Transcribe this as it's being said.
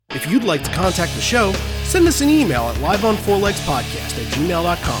If you'd like to contact the show, send us an email at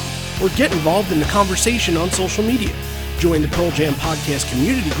liveonfourlegspodcast@gmail.com or get involved in the conversation on social media. Join the Pearl Jam Podcast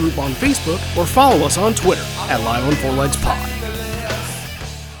community group on Facebook or follow us on Twitter at liveonfourlegspod.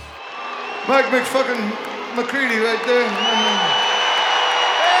 Mike McFucking McCready right there.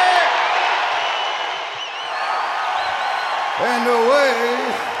 And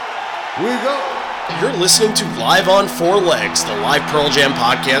away we go. You're listening to Live on Four Legs, the live Pearl Jam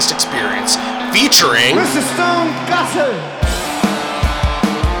podcast experience, featuring Mr. Stone Gossard.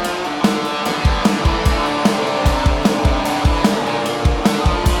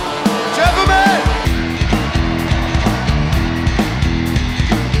 Gentlemen!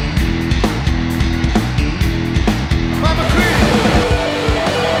 Mama Creed.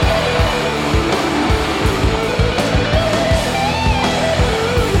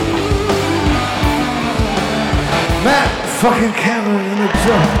 Matt fucking Cameron in the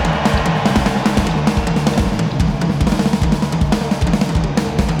drum.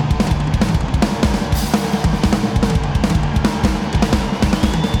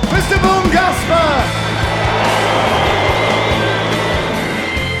 Mr. Boom Gasper!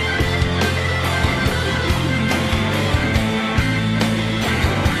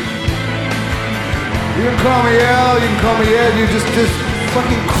 You can call me Al, you can call me Ed, you just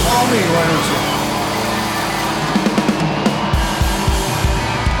fucking call me, why don't you?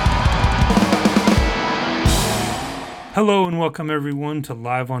 Hello and welcome everyone to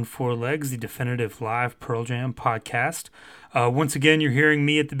Live on Four Legs, the definitive live Pearl Jam podcast. Once again, you're hearing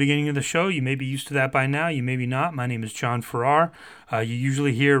me at the beginning of the show. You may be used to that by now. You may be not. My name is John Farrar. You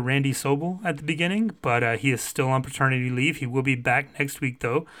usually hear Randy Sobel at the beginning, but he is still on paternity leave. He will be back next week,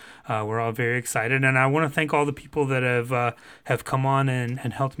 though. We're all very excited, and I want to thank all the people that have come on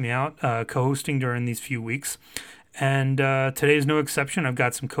and helped me out co-hosting during these few weeks. And today is no exception. I've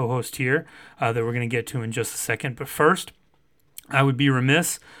got some co-hosts here that we're going to get to in just a second. But first, I would be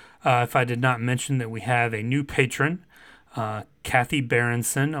remiss if I did not mention that we have a new patron, Kathy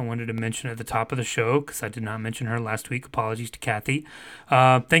Berenson. I wanted to mention at the top of the show because I did not mention her last week. Apologies to Kathy.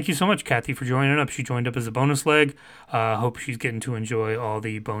 Thank you so much, Kathy, for joining up. She joined up as a bonus leg. Hope she's getting to enjoy all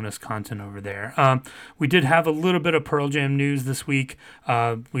the bonus content over there. We did have a little bit of Pearl Jam news this week.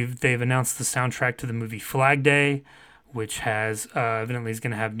 They've announced the soundtrack to the movie Flag Day, which has evidently is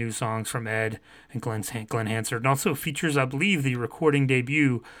going to have new songs from Ed and Glenn Hansard, and also features, I believe, the recording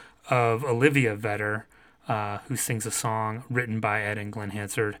debut of Olivia Vedder, who sings a song written by Ed and Glenn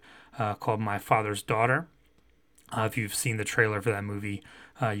Hansard called My Father's Daughter. If you've seen the trailer for that movie,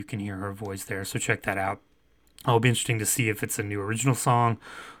 you can hear her voice there, so check that out. It'll be interesting to see if it's a new original song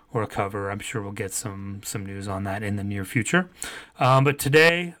or a cover. I'm sure we'll get some news on that in the near future. But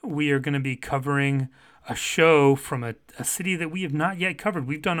today we are going to be covering a show from a city that we have not yet covered.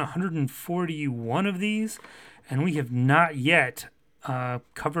 We've done 141 of these, and we have not yet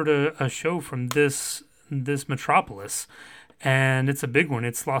covered a show from this metropolis, and it's a big one.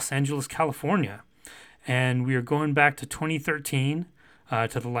 It's Los Angeles, California, and we are going back to 2013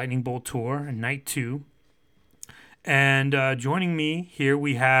 to the Lightning Bolt Tour in night 2. And joining me here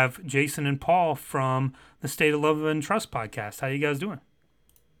we have Jason and Paul from the State of Love and Trust podcast. How you guys doing?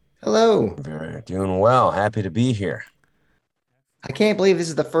 Hello. Very doing well. Happy to be here. I can't believe this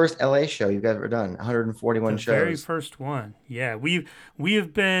is the first LA show you guys ever done. 141 shows. Very first one. Yeah, we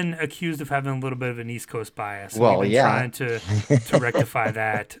have been accused of having a little bit of an East Coast bias. Well, we've been yeah. trying to rectify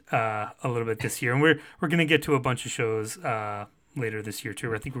that a little bit this year, and we're going to get to a bunch of shows later this year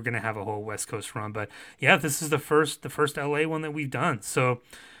too. I think we're going to have a whole West Coast run, but yeah, this is the first LA one that we've done. So,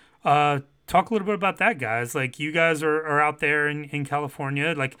 talk a little bit about that, guys. Like, you guys are out there in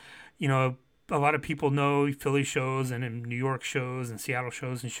California. Like, you know, a lot of people know Philly shows and New York shows and Seattle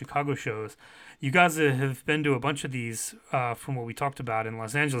shows and Chicago shows. You guys have been to a bunch of these from what we talked about in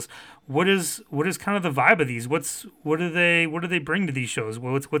Los Angeles. What is kind of the vibe of these? What do they bring to these shows?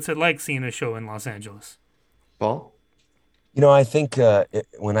 What's it like seeing a show in Los Angeles? Paul? You know, I think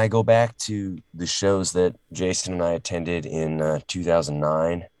when I go back to the shows that Jason and I attended in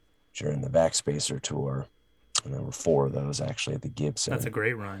 2009 during the Backspacer tour, and there were 4 of those actually at the Gibson. That's a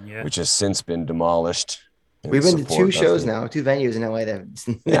great run, yeah. Which has since been demolished. We've been to 2 shows now, 2 venues in LA that's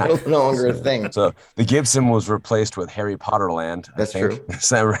no longer a thing. So the Gibson was replaced with Harry Potter Land. That's true. Is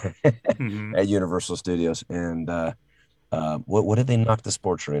that right? Mm-hmm. At Universal Studios. And what did they knock the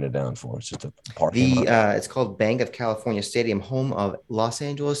sports arena down for? It's just a parking lot. It's called Bank of California Stadium, home of Los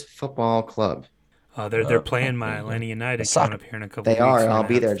Angeles Football Club. They're playing my Atlanta United coming up here in a couple of weeks. They are. I'll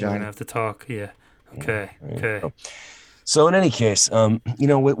be there, John. We're going to have to talk. Yeah. Okay. So in any case, you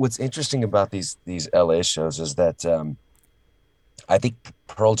know, what's interesting about these LA shows is that I think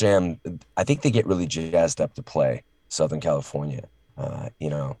Pearl Jam, I think they get really jazzed up to play Southern California. You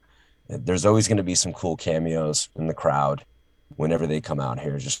know, there's always going to be some cool cameos in the crowd whenever they come out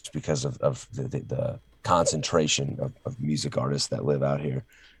here, just because of the concentration of music artists that live out here.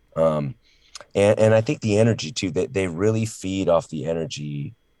 And I think the energy too, they really feed off the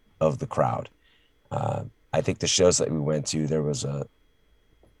energy of the crowd. I think the shows that we went to, there was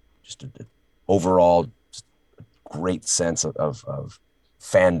just an overall great sense of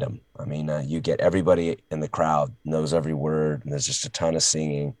fandom. I mean, you get everybody in the crowd knows every word, and there's just a ton of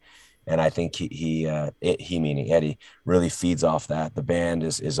singing. And I think he meaning Eddie really feeds off that. The band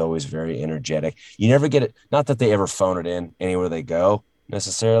is always very energetic. You never get it. Not that they ever phone it in anywhere they go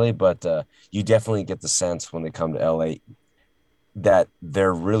necessarily, but you definitely get the sense when they come to LA that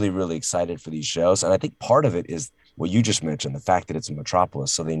they're really, really excited for these shows. And I think part of it is what you just mentioned, the fact that it's a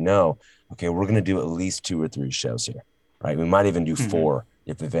metropolis. So they know, okay, we're going to do at least 2 or 3 shows here, right? We might even do 4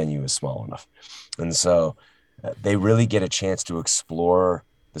 if the venue is small enough. And so they really get a chance to explore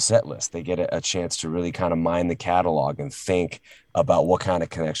the set list. They get a chance to really kind of mine the catalog and think about what kind of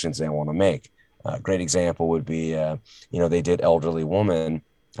connections they want to make. A great example would be, they did Elderly Woman.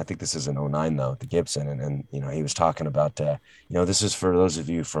 I think this is in 09 though, the Gibson. And he was talking about, this is for those of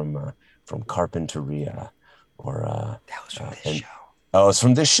you from Carpinteria or That was from this show. Oh, it's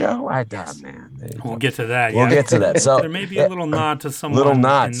from this show? We'll get to that. We'll get to that. So there may be a little nod to someone. Little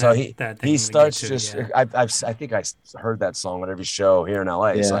nod. So he starts just. Yeah. I think I heard that song on every show here in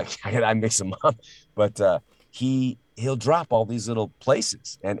LA. Yeah. So I mix them up, but he'll drop all these little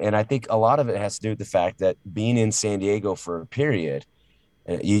places, and I think a lot of it has to do with the fact that being in San Diego for a period,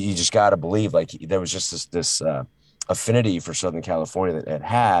 you just got to believe like there was just this affinity for Southern California that it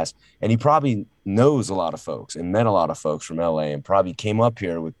has, and he probably knows a lot of folks and met a lot of folks from LA and probably came up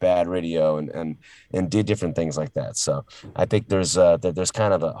here with Bad Radio and did different things like that. So I think there's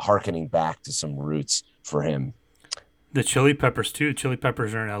kind of a hearkening back to some roots for him. The Chili Peppers too. Chili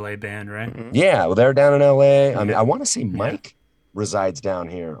Peppers are an LA band, right? Mm-hmm. Yeah, well, they're down in LA. I mean, I want to say Mike resides down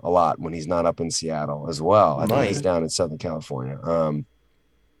here a lot when he's not up in Seattle as well. I think he's down in Southern California.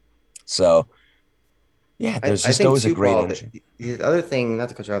 So yeah, there's just always a great energy. The other thing, not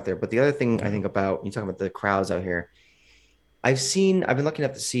to cut you out there, but the other thing I think about, you talking about the crowds out here, I've been lucky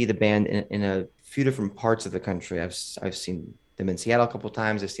enough to see the band in a few different parts of the country. I've seen them in Seattle a couple of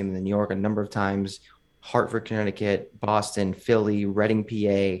times. I've seen them in New York a number of times, Hartford, Connecticut, Boston, Philly, Reading,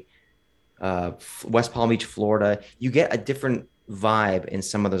 PA, West Palm Beach, Florida. You get a different vibe in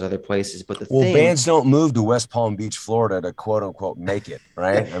some of those other places, but bands don't move to West Palm Beach, Florida to quote unquote make it,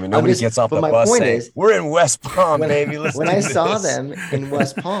 right? I mean, nobody gets off the bus saying, we're in West Palm, baby. When I saw them in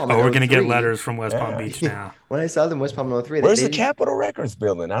West Palm, we're gonna get letters from West Palm Beach now. When I saw them in West Palm 03, where's the Capitol Records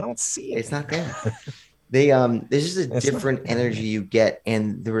building? I don't see it. It's not there. There's just a different energy you get,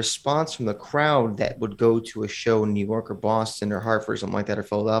 and the response from the crowd that would go to a show in New York or Boston or Hartford or something like that, or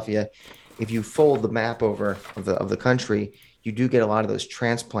Philadelphia. If you fold the map over of the country, you do get a lot of those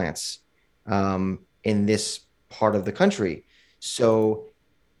transplants in this part of the country. So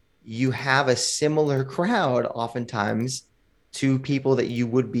you have a similar crowd oftentimes to people that you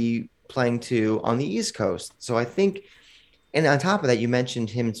would be playing to on the East Coast. So I think, and on top of that, you mentioned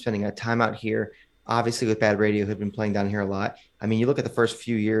him spending a time out here, obviously with Bad Radio, who had been playing down here a lot. I mean, you look at the first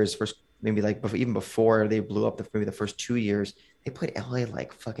few years, maybe like even before they blew up, maybe the first 2 years, they played LA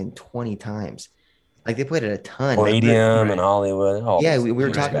like fucking 20 times. Like they played it a ton. Palladium and Hollywood. We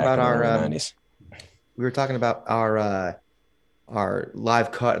were talking about our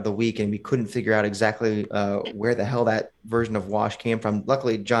live cut of the week, and we couldn't figure out exactly where the hell that version of Wash came from.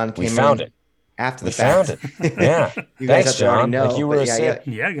 Luckily, John came in after the fact. We found it. Yeah. You guys Thanks, John. know, like you were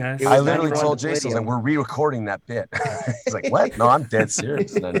yeah, guys. I literally told Jason, like, we're re-recording that bit. He's like, what? No, I'm dead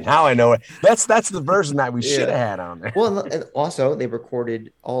serious. Now I know it. That's the version that we should have had on there. Well, and also they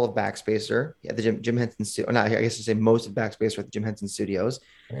recorded all of Backspacer at the Jim Henson studio. I guess I say most of Backspacer at the Jim Henson Studios.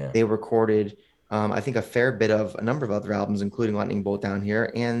 Yeah. They recorded, I think, a number of other albums, including Lightning Bolt down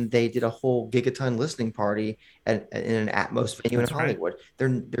here, and they did a whole Gigaton listening party in an Atmos venue in Hollywood.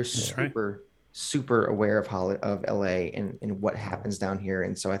 They're super aware of LA and what happens down here,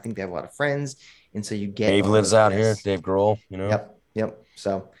 and so I think they have a lot of friends, and so you get Dave lives out here, Dave Grohl, Yep.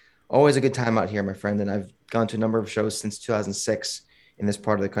 So always a good time out here, my friend, and I've gone to a number of shows since 2006 in this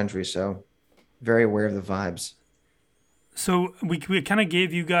part of the country, so very aware of the vibes. So we kind of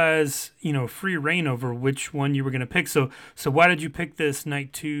gave you guys, free reign over which one you were going to pick. So why did you pick this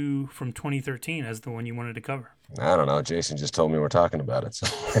Night 2 from 2013 as the one you wanted to cover? I don't know. Jason just told me we're talking about it. So.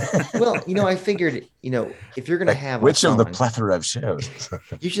 Well, I figured, if you're going to have which of the plethora of shows,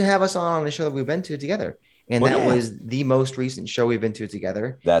 you should have us on the show that we've been to together. And Well, that yeah. was the most recent show we've been to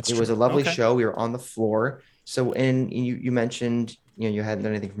together. That's It true. was a lovely Okay. show. We were on the floor. So, and you mentioned, you hadn't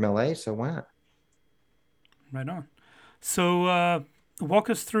done anything from LA. So why not? Right on. So,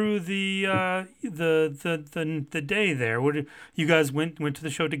 walk us through the day there. You guys went to the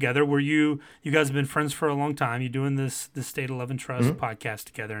show together? Were you guys have been friends for a long time? You're doing this State 11 Trust Mhm. podcast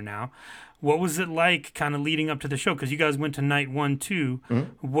together now. What was it like, kind of leading up to the show? Because you guys went to night one too. Mhm.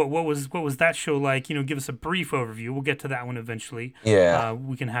 What was that show like? Give us a brief overview. We'll get to that one eventually. Yeah.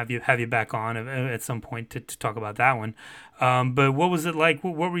 We can have you back on at some point to talk about that one. But what was it like?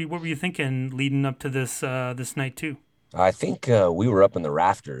 What were you thinking leading up to this night two? I think we were up in the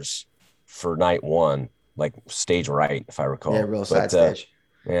rafters for night one, like stage right, if I recall. Yeah, real side But stage.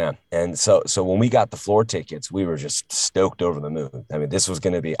 yeah, and so when we got the floor tickets, we were just stoked over the moon. I mean, this was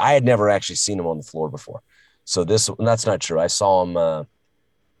going to be. I had never actually seen him on the floor before, so that's not true. I saw him.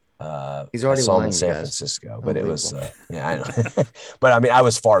 He's I already saw him in lying, you San guys. Francisco, but it was Unbelievable. yeah, I know. But I mean, I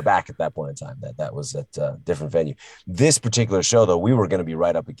was far back at that point in time. That was at a different venue. This particular show, though, we were going to be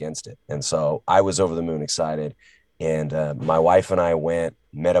right up against it, and so I was over the moon excited. And my wife and I went,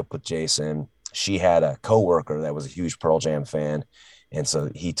 met up with Jason. She had a coworker that was a huge Pearl Jam fan, and so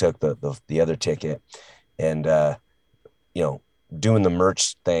he took the other ticket. And doing the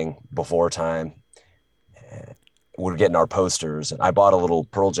merch thing before time, we're getting our posters, and I bought a little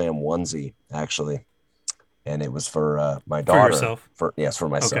Pearl Jam onesie actually, and it was for my daughter. yourself? For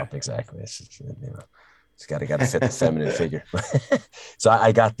myself, Okay. exactly. It's just, it's got to fit the feminine figure. So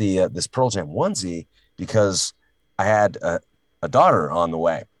I got the this Pearl Jam onesie because I had a daughter on the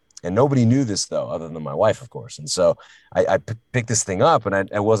way, and nobody knew this though, other than my wife, of course. And so I picked this thing up, and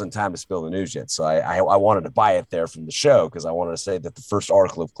it wasn't time to spill the news yet. So I wanted to buy it there from the show because I wanted to say that the first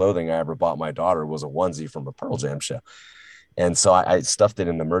article of clothing I ever bought my daughter was a onesie from a Pearl Jam show. And so I stuffed it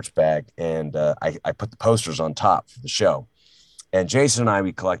in the merch bag, and I put the posters on top for the show. And Jason and I,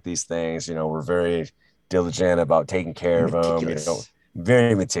 we collect these things. We're very diligent about taking care of them. Meticulous.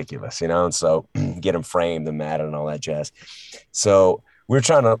 Very meticulous, and so get them framed and matted and all that jazz. So we're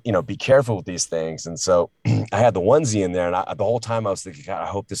trying to, be careful with these things. And so I had the onesie in there, and the whole time I was thinking, God, I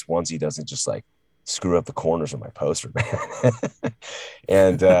hope this onesie doesn't just like screw up the corners of my poster, man.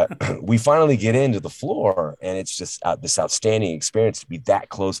 And we finally get into the floor, and it's just this outstanding experience to be that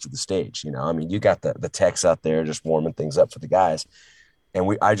close to the stage. I mean, you got the techs out there just warming things up for the guys.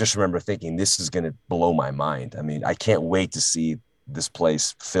 And I just remember thinking, this is going to blow my mind. I mean, I can't wait to see this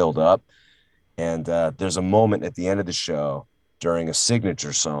place filled up. And there's a moment at the end of the show during a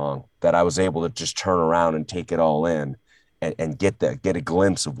signature song that I was able to just turn around and take it all in and get a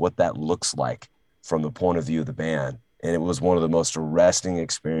glimpse of what that looks like from the point of view of the band. And it was one of the most arresting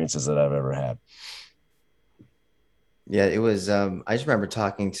experiences that I've ever had. Yeah, it was. I just remember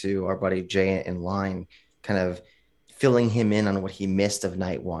talking to our buddy Jay in line, kind of filling him in on what he missed of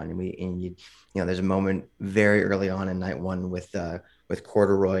night one. There's a moment very early on in night one with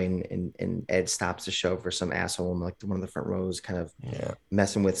Corduroy and Ed stops the show for some asshole in like one of the front rows, kind of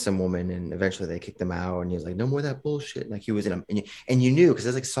messing with some woman, and eventually they kicked him out. And he was like, "No more of that bullshit." And like he was in a, and you knew because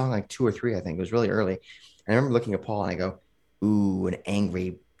there's like song like 2 or 3, I think it was really early. And I remember looking at Paul and I go, "Ooh, an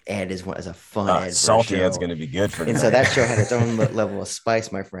angry Ed is a fun Ed. For a Salty show." Ed's going to be good for And so that show had its own level of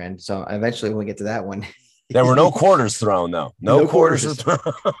spice, my friend. So eventually, when we get to that one, there were no quarters thrown, though. No quarters were thrown.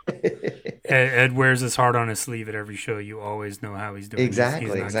 Ed wears his heart on his sleeve at every show. You always know how he's doing. Exactly,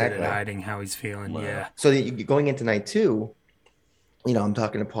 He's not exactly. good at hiding how he's feeling. Wow. Yeah. So going into night 2, I'm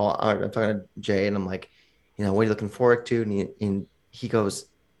talking to Paul, I'm talking to Jay, and I'm like, what are you looking forward to? And he goes,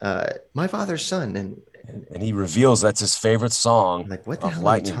 "My Father's Son," and he reveals that's his favorite song. I'm like, what the of hell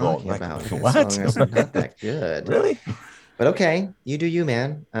Lightning are you talking Bolt. about? Like, That what? song is not that good. Really? But okay, you do you,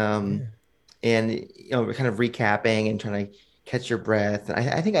 man. And we're kind of recapping and trying to catch your breath. And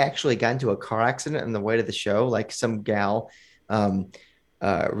I think I actually got into a car accident on the way to the show. Like some gal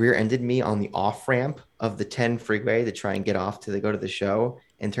rear-ended me on the off-ramp of the 10 freeway to try and get off to go to the show.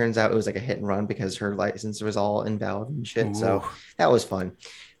 And turns out it was like a hit and run because her license was all invalid and shit. Ooh. So that was fun.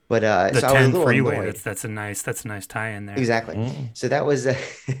 But The so I was a 10 little freeway. annoyed. That's a nice tie in there. Exactly. So that was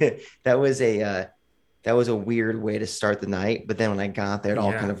that was a weird way to start the night. But then when I got there, it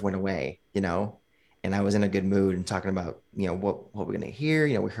all kind of went away, and I was in a good mood and talking about, what we're going to hear.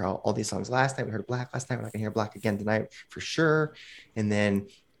 We heard all these songs last night. We heard Black last night. We're not going to hear Black again tonight for sure. And then,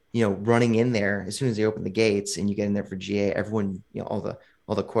 running in there as soon as they open the gates and you get in there for GA, everyone, all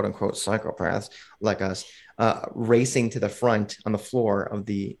the quote unquote psychopaths like us, racing to the front on the floor of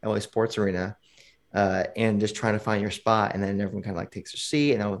the LA Sports Arena. And just trying to find your spot. And then everyone kind of like takes their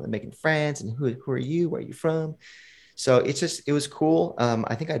seat and they're making friends. And who are you? Where are you from? So it was cool.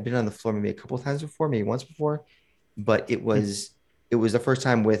 I think I'd been on the floor maybe a couple of times before, maybe once before, but it was the first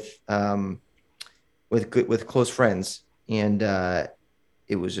time with close friends, and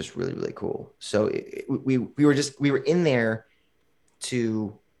it was just really really cool. So we were in there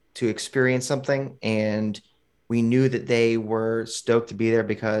to experience something, and we knew that they were stoked to be there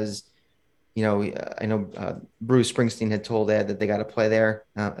because I know Bruce Springsteen had told Ed that they got to play there,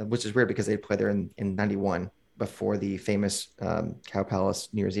 which is weird because they played there in '91 before the famous Cow Palace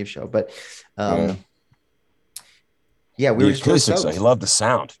New Year's Eve show. But yeah, we The were just really acoustics, stoked. he loved the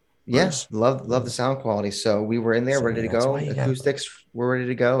sound. Yeah, Bruce. love the sound quality. So we were in there So ready to that's go. why you got- Acoustics were ready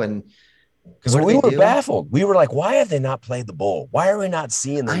to go, and Because what did we they were do? baffled. We were like, why have they not played the bowl? Why are we not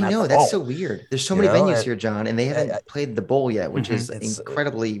seeing them? I at know the that's bowl? so weird. There's so You many know, venues and- here, John, and they haven't played the bowl yet, which is It's-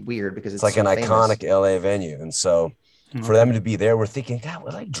 incredibly weird because It's it's like an so famous. iconic LA venue. And so for them to be there, we're thinking, God,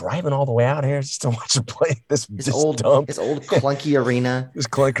 we're like driving all the way out here just to watch them play this dump. It's old clunky arena. This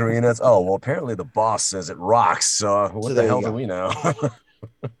Clink Arena. It's, oh, well, apparently the boss says it rocks. So what So the there hell you do go. we know?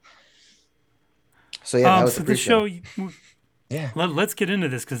 So yeah, that was So the this pre-show. show, Yeah. let's get into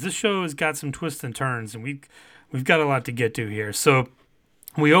this because this show has got some twists and turns, and we've got a lot to get to here. So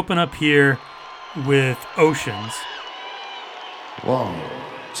we open up here with Oceans. 1,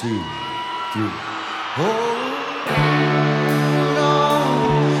 2, 3.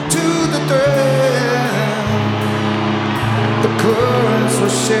 To the thread, the currents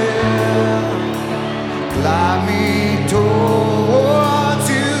will share, glide me towards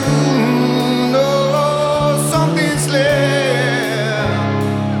you. No, something's left,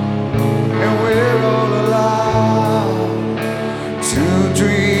 and we're all alive to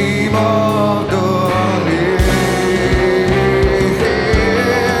dream of the next.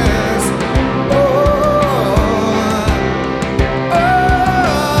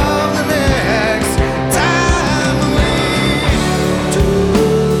 Of the next time we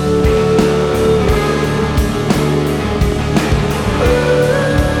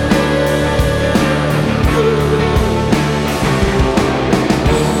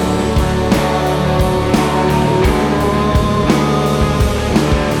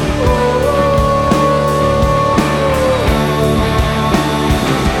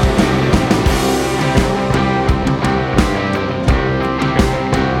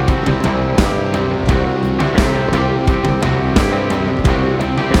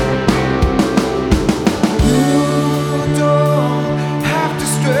don't have to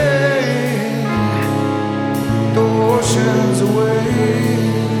stray the oceans away.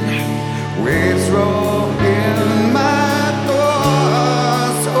 Waves roll in my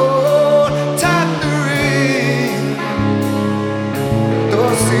thoughts. Oh, tap the ring. The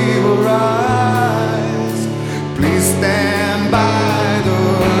sea will rise. Please stand by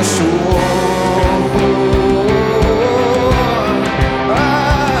the shore.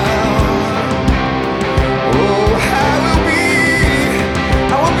 Oh, I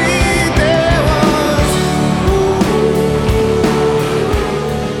will be there once.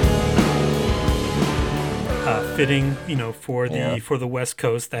 Fitting, for the West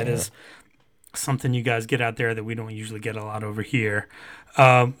Coast. That is something you guys get out there that we don't usually get a lot over here.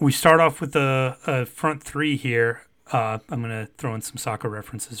 We start off with a front three here. I'm going to throw in some soccer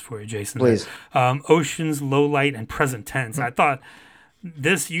references for you, Jason. Please. Oceans, Low Light, and Present Tense. I thought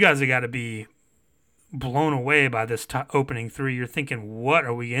you guys have got to be blown away by this opening three. You're thinking, what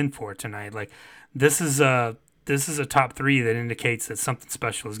are we in for tonight? Like, this is a top three that indicates that something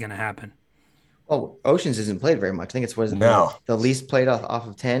special is going to happen. Oh, Oceans isn't played very much. I think it's No. the least played off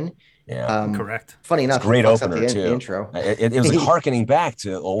of 10. Yeah. Correct. Funny enough, Great it fucks up opener, the too. intro. It was like harkening back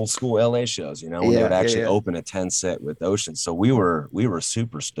to old school LA shows, when they Yeah, would actually yeah. open a 10 set with Ocean. So we were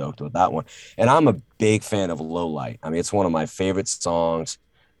super stoked with that one. And I'm a big fan of Low Light. I mean, it's one of my favorite songs,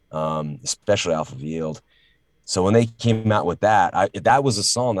 especially off of Yield. So when they came out with that, that was a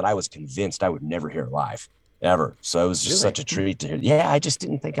song that I was convinced I would never hear live, ever. So it was just Really? such a treat to hear. Yeah, I just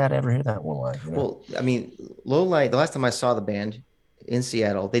didn't think I'd ever hear that one live. Well, I mean, Low Light, the last time I saw the band in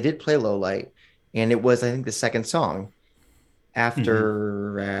Seattle, they did play Low Light, and it was, I think, the second song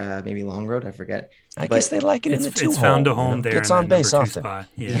after maybe Long Road, I forget. I But guess they like it in the It's two found a hole, home there. Gets in on that bass number 2 often. spot.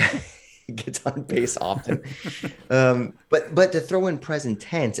 Yeah. It gets on bass often. But to throw in Present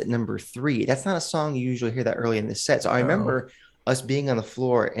Tense at number 3, that's not a song you usually hear that early in the set. So I remember us being on the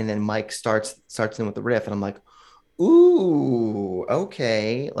floor, and then Mike starts in with the riff, and I'm like, ooh,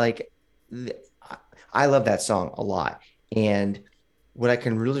 okay. Like, I love that song a lot. And what I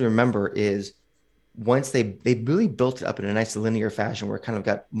can really remember is once they really built it up in a nice linear fashion where it kind of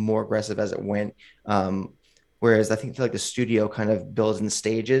got more aggressive as it went. Whereas I feel like the studio kind of builds in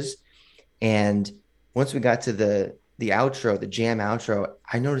stages. And once we got to the the outro, the jam outro,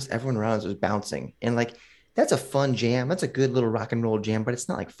 I noticed everyone around us was bouncing. And like, that's a fun jam. That's a good little rock and roll jam, but it's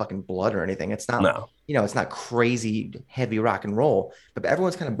not like fucking Blood or anything. It's not, No. it's not crazy heavy rock and roll, but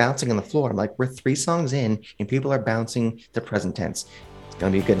everyone's kind of bouncing on the floor. I'm like, we're 3 songs in and people are bouncing to present tense. It's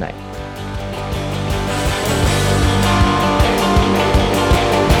going to be a good night.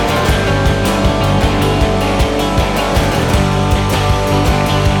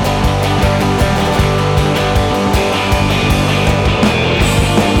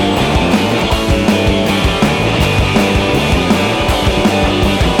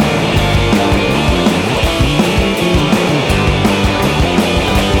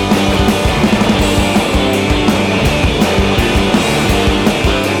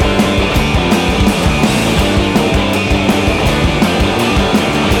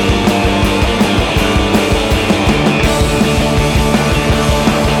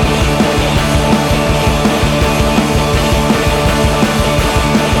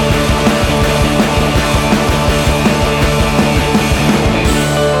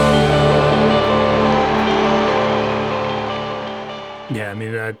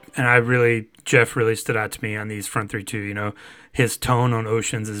 Jeff really stood out to me on these front 3 too. His tone on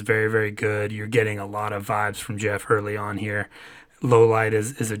Oceans is very, very good. You're getting a lot of vibes from Jeff early on here. Low Light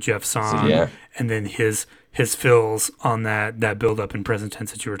is a Jeff song. Yeah. And then his fills on that build up in present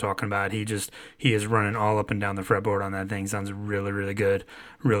tense that you were talking about. He is running all up and down the fretboard on that thing. Sounds really, really good.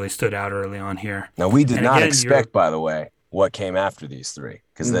 Really stood out early on here. Now we did not expect, by the way, what came after these 3,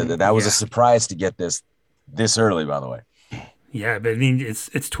 because that was a surprise to get this early, by the way. Yeah, but I mean, it's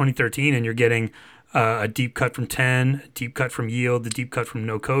 2013, and you're getting a deep cut from 10, a deep cut from Yield, the deep cut from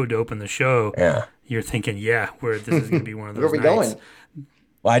No Code to open the show. Yeah. You're thinking, this is going to be one of those Where are we nights. going?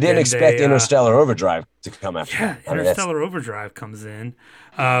 Well, I didn't expect Interstellar Overdrive to come after that. Interstellar Overdrive comes in.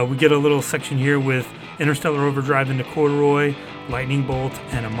 We get a little section here with Interstellar Overdrive into Corduroy, Lightning Bolt,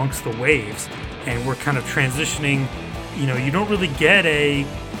 and Amongst the Waves. And we're kind of transitioning. You don't really get a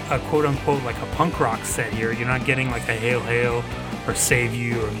quote-unquote like a punk rock set here. You're not getting like a Hail Hail or Save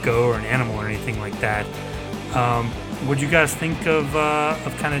You or Go or an Animal or anything like that. What'd you guys think of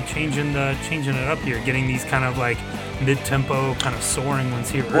kind of changing it up here, getting these kind of like mid-tempo kind of soaring ones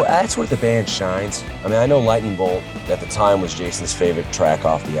here? Well, that's where the band shines. I mean, I know Lightning Bolt at the time was Jason's favorite track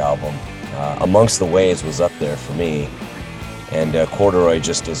off the album. Amongst the Waves was up there for me, and Corduroy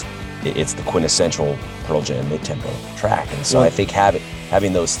just it's the quintessential Pearl Jam mid-tempo track. And so I think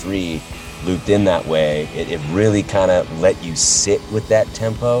having those 3 looped in that way, it really kind of let you sit with that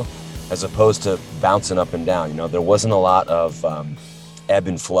tempo as opposed to bouncing up and down. There wasn't a lot of ebb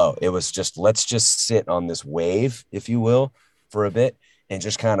and flow. It was just, let's just sit on this wave, if you will, for a bit and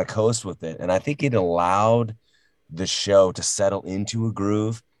just kind of coast with it. And I think it allowed the show to settle into a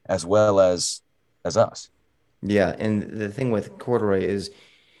groove as well as us. Yeah, and the thing with Corduroy is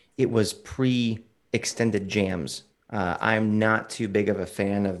it was pre-extended jams. I'm not too big of a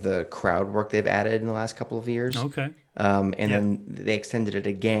fan of the crowd work they've added in the last couple of years. Okay. Then they extended it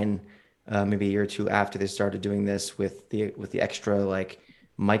again maybe a year or 2 after they started doing this with the extra like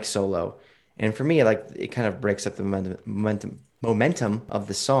mic solo. And for me, like, it kind of breaks up the momentum of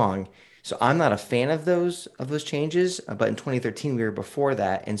the song. So I'm not a fan of those changes. But in 2013 we were before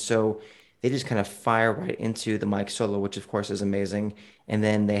that, and so they just kind of fire right into the mic solo, which of course is amazing. And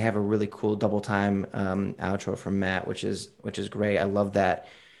then they have a really cool double time outro from Matt, which is great. I love that.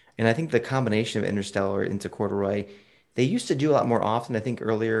 And I think the combination of Interstellar into Corduroy, they used to do a lot more often, I think,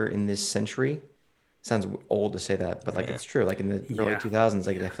 earlier in this century. Sounds old to say that, but like it's true. Like in the early 2000s,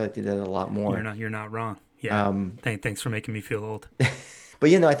 like I feel like they did it a lot more. You're not wrong. Yeah. Thanks for making me feel old.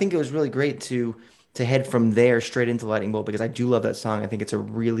 But I think it was really great to head from there straight into Lightning Bolt, because I do love that song. I think it's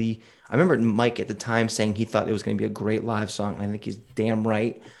I remember Mike at the time saying he thought it was going to be a great live song. I think he's damn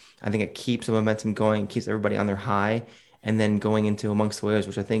right. I think it keeps the momentum going, keeps everybody on their high, and then going into Amongst the Waves,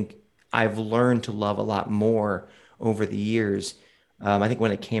 which I think I've learned to love a lot more over the years. I think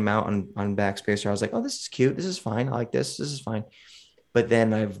when it came out on Backspacer, I was like, oh, this is cute. This is fine. I like this. This is fine. But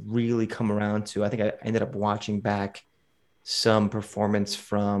then I've really come around to, I think I ended up watching back some performance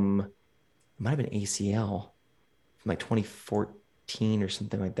from, it might have been ACL from like 2014 or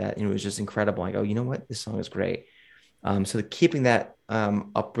something like that. And it was just incredible. I go, you know what? This song is great. So keeping that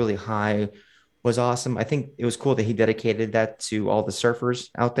up really high was awesome. I think it was cool that he dedicated that to all the surfers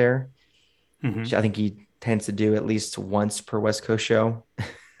out there. Mm-hmm. I think he tends to do at least once per West Coast show.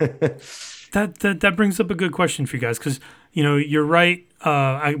 That brings up a good question for you guys, because you're right.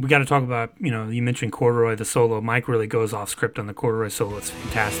 We got to talk about, you mentioned Corduroy, the solo. Mike really goes off script on the Corduroy solo. It's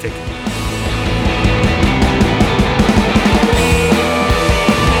fantastic.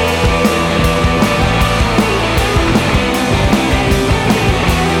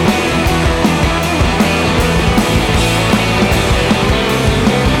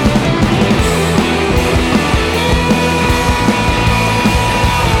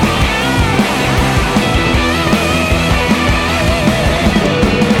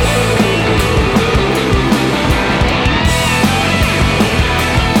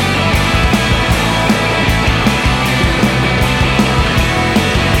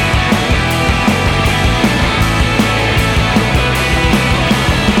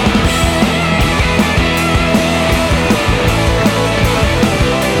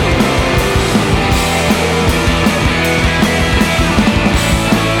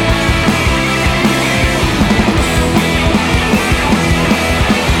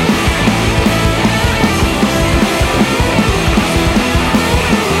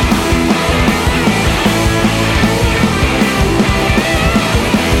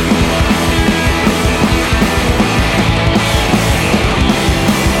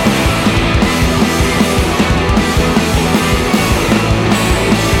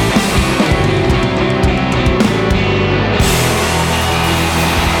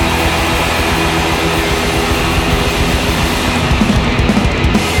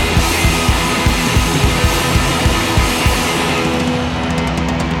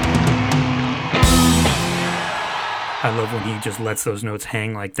 I love when he just lets those notes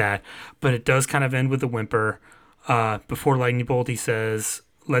hang like that. But it does kind of end with a whimper. Before Lightning Bolt, he says,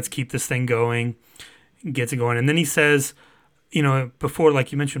 let's keep this thing going, gets it going. And then he says, before,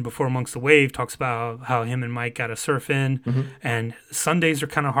 like you mentioned before, Amongst the Wave talks about how him and Mike got to surf in, and Sundays are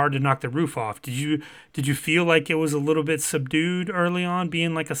kind of hard to knock the roof off. Did you feel like it was a little bit subdued early on,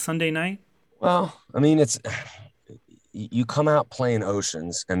 being like a Sunday night? Well, I mean, you come out playing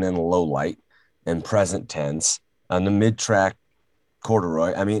Oceans and then Low Light and Present Tense on the mid-track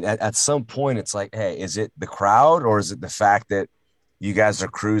Corduroy. I mean, at some point, it's like, hey, is it the crowd or is it the fact that you guys are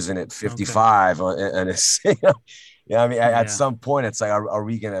cruising at 55 and it's, I mean, at some point, it's like, are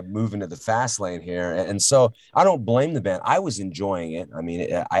we going to move into the fast lane here? And so I don't blame the band. I was enjoying it. I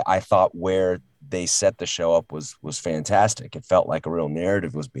mean, I thought where they set the show up was fantastic. It felt like a real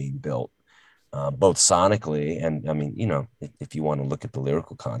narrative was being built, both sonically and, I mean, if you want to look at the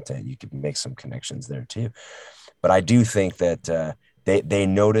lyrical content, you could make some connections there too. But I do think that they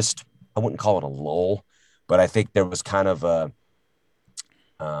noticed, I wouldn't call it a lull, but I think there was kind of a,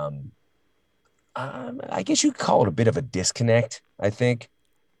 I guess you could call it a bit of a disconnect, I think.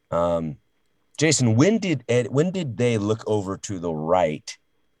 Jason, when did they look over to the right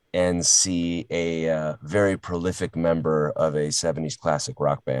and see a very prolific member of a 70s classic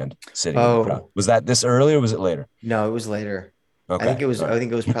rock band sitting in the crowd? Was that this early or was it later? No, it was later. Okay. I think it was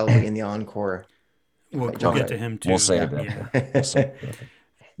probably in the encore. We'll get to him too. We'll save that. Yeah.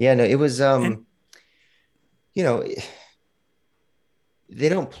 Yeah, no, it was they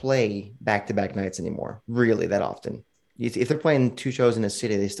don't play back-to-back nights anymore, really, that often. If they're playing 2 shows in a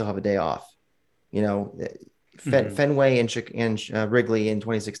city, they still have a day off. Fenway and Wrigley in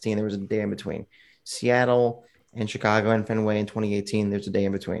 2016, there was a day in between. Seattle and Chicago and Fenway in 2018, there's a day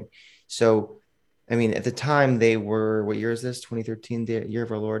in between. So, I mean, at the time, they were, what year is this? 2013, the year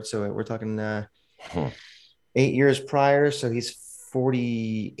of our Lord. So we're talking 8 years prior. So he's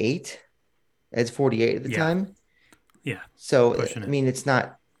 48. Ed's 48 at the time. Yeah. So, I mean, they're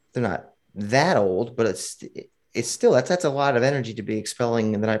not that old, but it's still, that's a lot of energy to be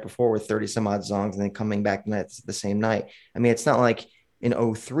expelling the night before with 30 some odd songs and then coming back the same night. I mean, it's not like in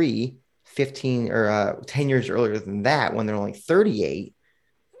 2003, 15 or 10 years earlier than that, when they're only 38,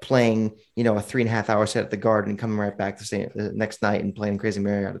 playing, a 3.5 hour set at the Garden and coming right back the next night and playing Crazy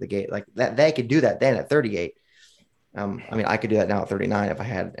Mary out of the gate. Like that, they could do that then at 38. I mean, I could do that now at 39 if I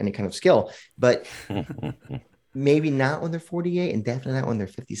had any kind of skill, but maybe not when they're 48 and definitely not when they're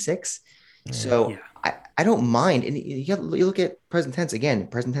 56. So I don't mind. And you look at Present Tense again.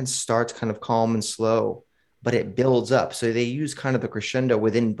 Present Tense starts kind of calm and slow, but it builds up. So they use kind of the crescendo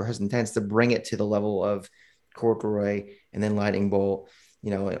within Present Tense to bring it to the level of Corduroy and then Lightning Bolt,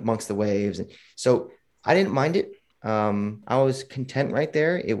 Amongst the Waves. And so I didn't mind it. I was content right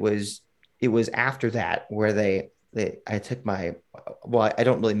there. It was after that where I took I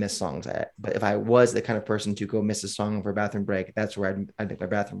don't really miss songs, but if I was the kind of person to go miss a song for a bathroom break, that's where I'd take my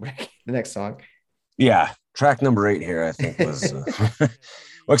bathroom break. The next song. Yeah. Track number 8 here, I think was,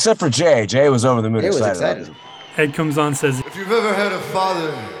 well, except for Jay. Jay was over the moon. Excited. Ed comes on, says, If you've ever had a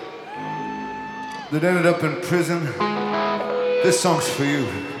father that ended up in prison, this song's for you.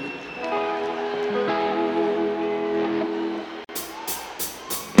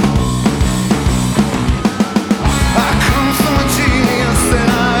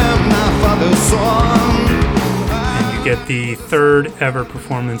 And you get the third ever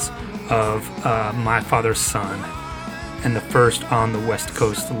performance of My Father's Son and the first on the West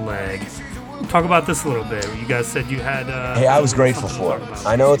Coast leg. Talk about this a little bit. You guys said you had... hey, I was grateful for it.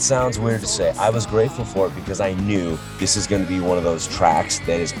 I know it sounds weird to say. I was grateful for it because I knew this is going to be one of those tracks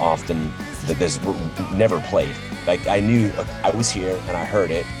that is often, that is never played. Like, I knew I was here and I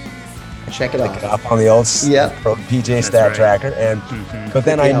heard it. Check it out. Up on the old PJ Stat Tracker. And but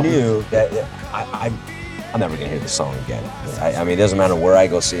then I knew that I'm never going to hear the song again. I mean, it doesn't matter where I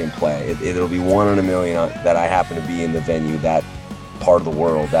go see him play. It'll be 1 in a million that I happen to be in the venue that part of the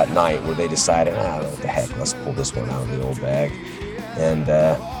world that night where they decided, what the heck, let's pull this one out of the old bag. And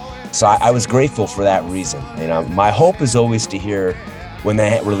so I was grateful for that reason. My hope is always to hear, when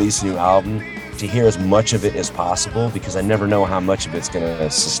they release a new album, to hear as much of it as possible, because I never know how much of it's going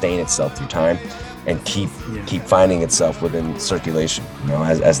to sustain itself through time and keep finding itself within circulation,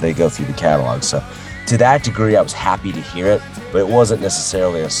 as they go through the catalog. So to that degree, I was happy to hear it, but it wasn't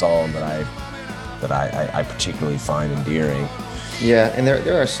necessarily a song that I particularly find endearing. Yeah, and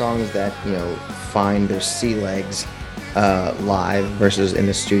there are songs that find their sea legs live versus in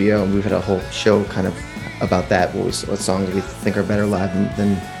the studio, and we've had a whole show kind of about that. What songs we think are better live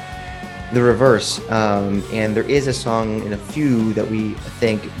than the reverse. And there is a song in a few that we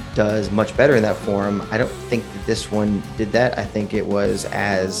think does much better in that form. I don't think that this one did that. I think it was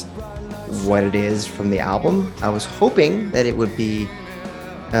as what it is from the album. I was hoping that it would be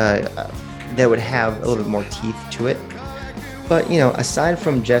that would have a little bit more teeth to it. But, aside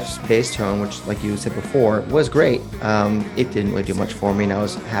from Jeff's bass tone, which, like you said before, was great, it didn't really do much for me, and I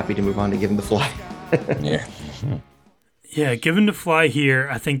was happy to move on to Give 'Em the Fly. Yeah. Yeah, Given to Fly here,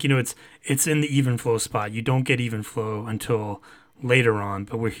 I think, it's in the even flow spot. You don't get even flow until later on,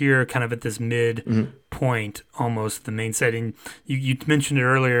 but we're here kind of at this mid point, almost the main setting. You mentioned it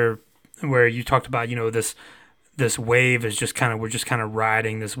earlier where you talked about, this wave is we're just kind of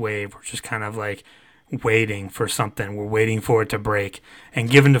riding this wave. We're just kind of like waiting for something. We're waiting for it to break. And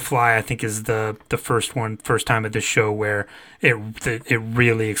Given to Fly, I think, is the first time at this show where it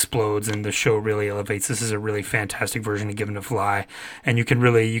really explodes and the show really elevates. This is a really fantastic version of Given to Fly, and you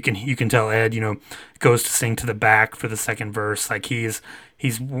can tell Ed, goes to sing to the back for the second verse, like he's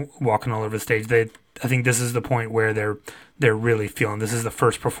walking all over the stage. I think this is the point where they're really feeling. This is the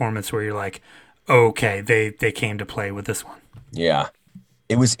first performance where you're like, okay, they came to play with this one. Yeah.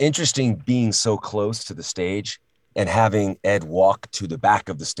 It was interesting being so close to the stage and having Ed walk to the back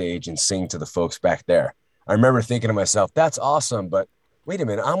of the stage and sing to the folks back there. I remember thinking to myself, that's awesome, but wait a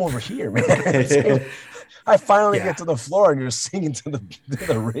minute, I'm over here, man. I finally get to the floor and you're singing to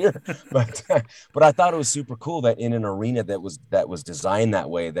the rear. But I thought it was super cool that in an arena that was designed that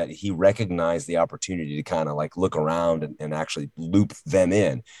way, that he recognized the opportunity to kind of like look around and actually loop them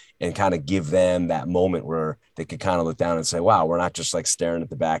in and kind of give them that moment where they could kind of look down and say, wow, we're not just like staring at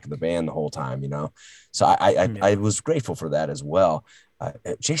the back of the band the whole time, So I was grateful for that as well.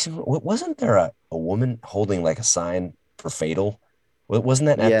 Jason, wasn't there a woman holding like a sign for Fatal? Wasn't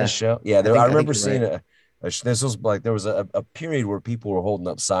that at the show? Yeah, I remember seeing it. This was like there was a period where people were holding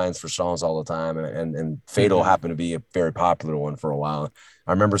up signs for songs all the time, and Fatal happened to be a very popular one for a while.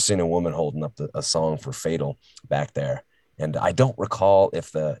 I remember seeing a woman holding up a song for Fatal back there, and I don't recall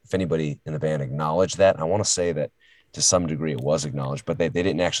if anybody in the band acknowledged that. I want to say that to some degree it was acknowledged, but they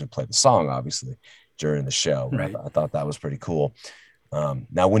didn't actually play the song obviously during the show. Right. I thought that was pretty cool.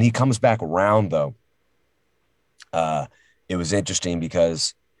 Now when he comes back around though, it was interesting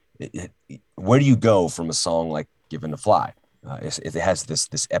because where do you go from a song like Given to Fly? It has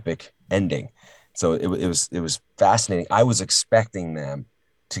this epic ending. So it was fascinating. I was expecting them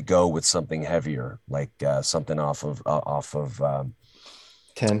to go with something heavier, like something off of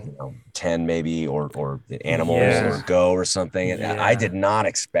 10. 10 maybe, or Animals or Go or something. And I did not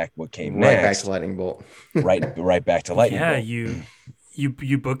expect what came next. Right back to Lightning Bolt. right back to Lightning Bolt. Yeah, you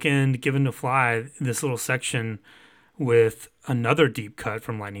bookend Given to Fly, this little section with another deep cut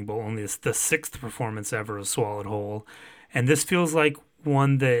from Lightning Bolt, only the sixth performance ever of Swallowed Whole. And this feels like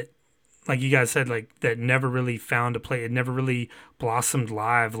one that, like you guys said, like that never really found a play. It never really blossomed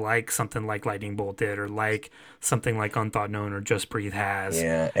live like something like Lightning Bolt did, or like something like Unthought Known or Just Breathe has.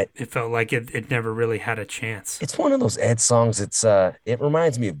 Yeah. It felt like it never really had a chance. It's one of those Ed songs. It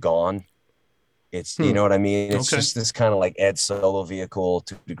reminds me of Gone. It's, you know what I mean? It's just this kind of like Ed solo vehicle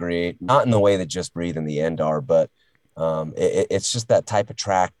to a degree, not in the way that Just Breathe and the End are, but it's just that type of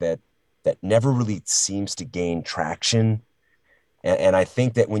track that never really seems to gain traction. And I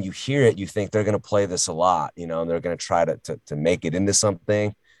think that when you hear it, you think they're going to play this a lot, and they're going to try to make it into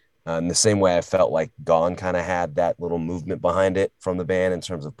something. In the same way I felt like Gone kind of had that little movement behind it from the band in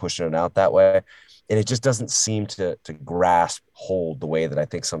terms of pushing it out that way. And it just doesn't seem to grasp hold the way that I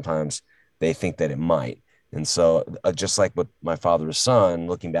think sometimes they think that it might. And so just like with My Father's Son,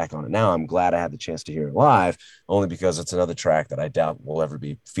 looking back on it now, I'm glad I had the chance to hear it live, only because it's another track that I doubt will ever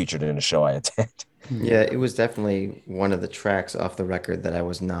be featured in a show I attend. Yeah, it was definitely one of the tracks off the record that I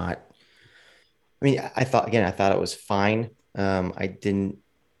was not. I mean, I thought it was fine. I didn't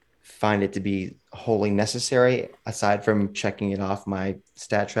find it to be wholly necessary, aside from checking it off my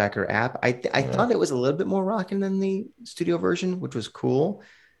Stat Tracker app. I thought it was a little bit more rocking than the studio version, which was cool.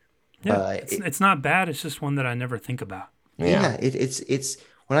 Yeah, it's not bad. It's just one that I never think about. Yeah, it's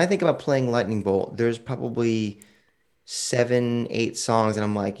when I think about playing Lightning Bolt, there's probably 7-8 songs, and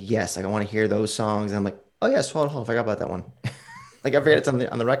I'm like, yes, I want to hear those songs. And I'm like, oh yeah, Swallowed Whole, I forgot about that one. Like I forget it's on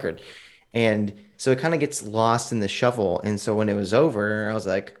the record, and so it kind of gets lost in the shuffle. And so when it was over, I was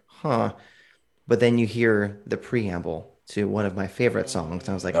like, huh. But then you hear the preamble to one of my favorite songs,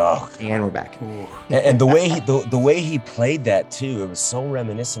 and I was like, and we're back. And the way he played that too, it was so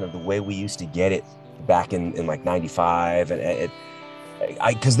reminiscent of the way we used to get it back in like 95. And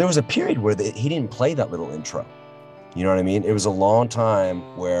because there was a period where he didn't play that little intro. You know what I mean? It was a long time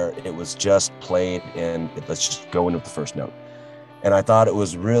where it was just played and let's just go into the first note. And I thought it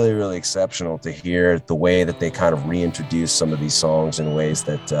was really, really exceptional to hear the way that they kind of reintroduced some of these songs in ways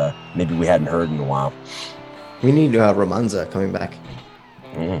that maybe we hadn't heard in a while. We need Romanza coming back.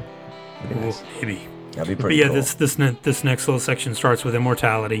 Mm-hmm. Ooh, maybe. That'd be pretty cool. This next little section starts with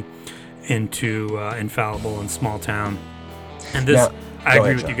Immortality into Infallible and Small Town. And this, Now, I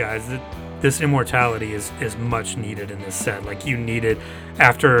agree with John. you guys. This Immortality is much needed in this set. Like, you needed,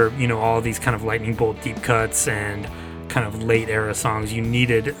 after, you know, all these kind of lightning bolt deep cuts and kind of late era songs, you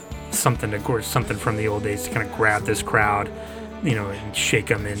needed something from the old days to kind of grab this crowd, you know, and shake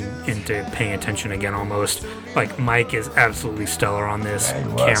them into paying attention again almost. Like, Mike is absolutely stellar on this. Yeah,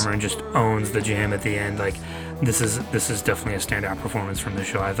 he was. Cameron just owns the jam at the end. Like, this is definitely a standout performance from the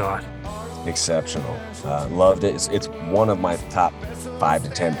show, I thought. Exceptional. Loved it. It's one of my top 5 to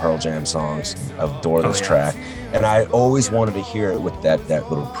 10 Pearl Jam songs. Adore this track. And I always wanted to hear it with that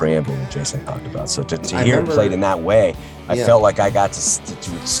little preamble that Jason talked about. So to hear it played in that way, I felt like I got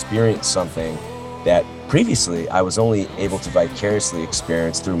to experience something that previously I was only able to vicariously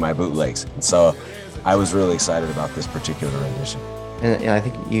experience through my bootlegs. And so I was really excited about this particular rendition. And I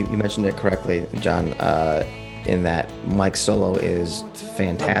think you mentioned it correctly, John, in that Mike's solo is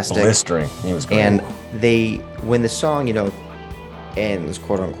fantastic. Blistering. He was great. And when the song, you know, ends,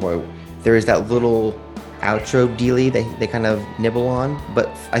 quote unquote, there is that little outro dealy they kind of nibble on, but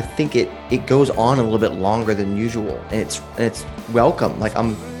I think it goes on a little bit longer than usual, and it's welcome. Like,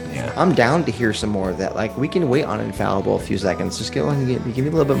 I'm down to hear some more of that. Like, we can wait on Infallible a few seconds. Just go and give me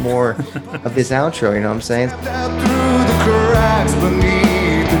a little bit more of this outro. You know what I'm saying? Down through the cracks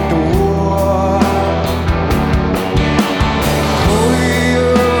beneath the door.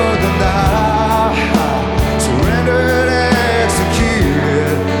 Holier than thou, surrendered,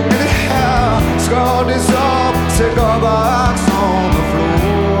 executed. Anyhow, scarred dissolved, cigar box on the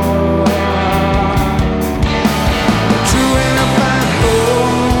floor. True enough, I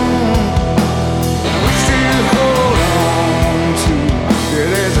home, we still hold on to. Yeah,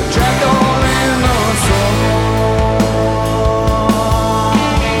 there's a trapdoor in the soul.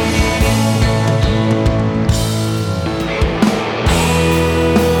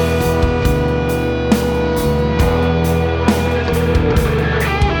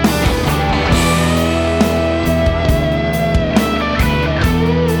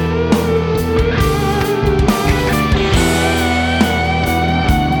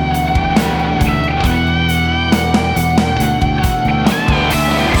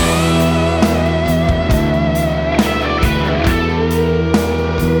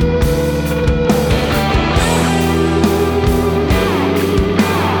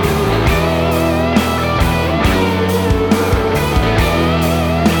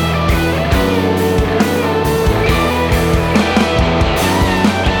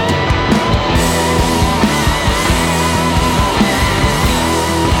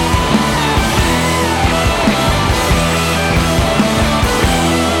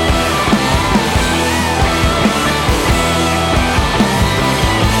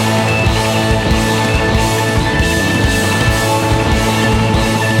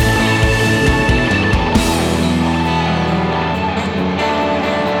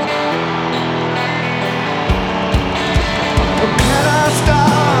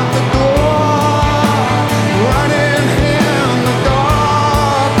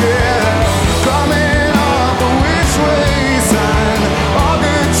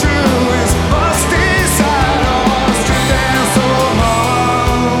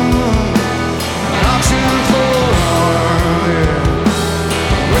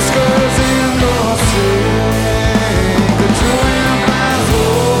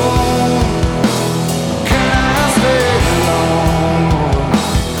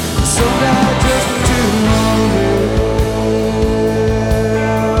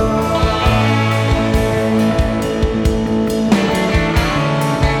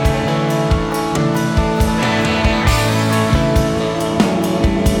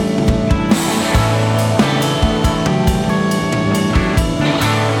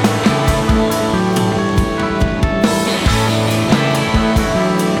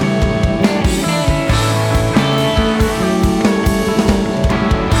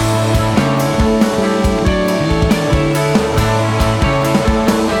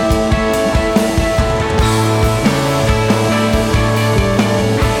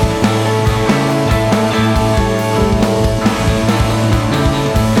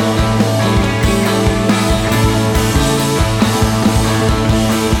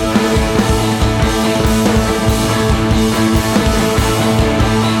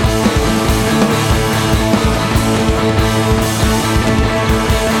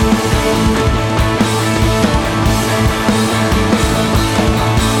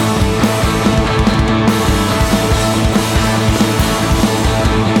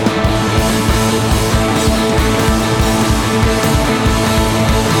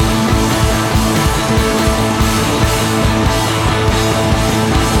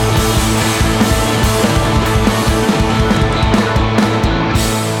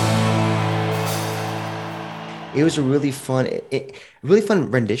 It was a really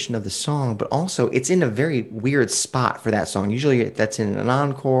fun rendition of the song, but also it's in a very weird spot for that song. Usually that's in an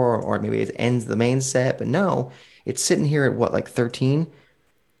encore or maybe it ends the main set, but no, it's sitting here at what, like 13?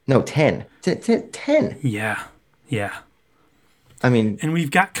 No, 10. 10. Yeah, yeah. I mean, And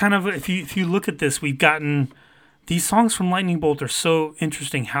we've got kind of, if you look at this, we've gotten these songs from Lightning Bolt are so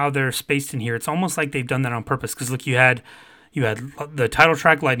interesting how they're spaced in here. It's almost like they've done that on purpose. Because look, you had the title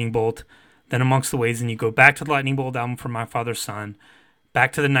track Lightning Bolt, then Amongst the Waves, and you go back to the Lightning Bolt album for My Father's Son,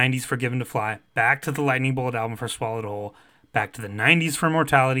 back to the '90s for Given to Fly, back to the Lightning Bolt album for Swallowed Whole, back to the '90s for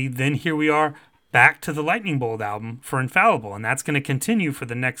Mortality. Then here we are back to the Lightning Bolt album for Infallible, and that's going to continue for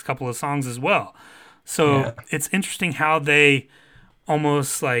the next couple of songs as well. So it's interesting how they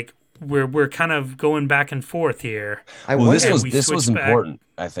almost like we're kind of going back and forth here. This was important,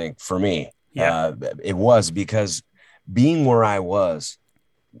 I think, for me. Yeah. It was because being where I was,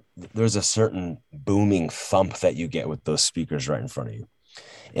 there's a certain booming thump that you get with those speakers right in front of you.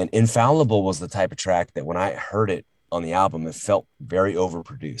 And Infallible was the type of track that when I heard it on the album, it felt very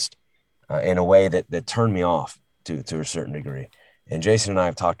overproduced in a way that turned me off to a certain degree. And Jason and I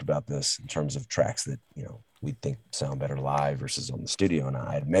have talked about this in terms of tracks that, we think sound better live versus on the studio. And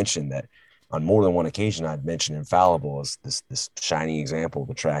I had mentioned that on more than one occasion, I'd mentioned Infallible as this shining example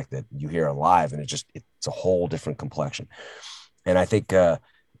of a track that you hear live, and it's a whole different complexion. And I think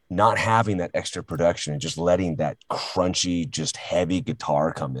not having that extra production and just letting that crunchy, just heavy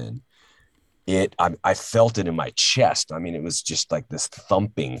guitar come in, I felt it in my chest. I mean, it was just like this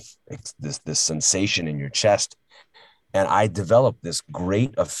thumping, this sensation in your chest. And I developed this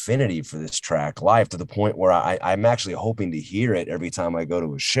great affinity for this track live to the point where I'm actually hoping to hear it every time I go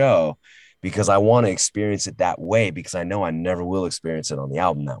to a show, because I want to experience it that way, because I know I never will experience it on the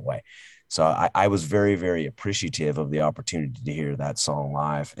album that way. So I was very, very appreciative of the opportunity to hear that song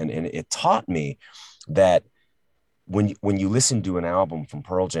live. And it taught me that when you listen to an album from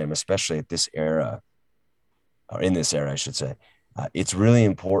Pearl Jam, especially at this era, or in this era, I should say, it's really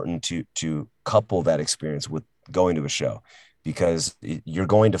important to couple that experience with going to a show, because you're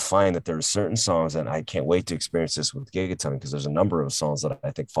going to find that there are certain songs, and I can't wait to experience this with Gigaton, because there's a number of songs that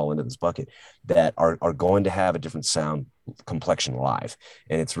I think fall into this bucket that are going to have a different sound complexion live.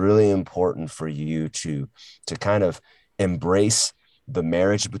 And it's really important for you to kind of embrace the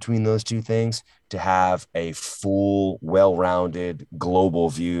marriage between those two things, to have a full, well-rounded global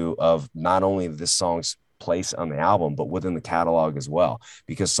view of not only this song's place on the album, but within the catalog as well,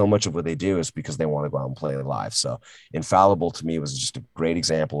 because so much of what they do is because they want to go out and play it live. So Infallible to me was just a great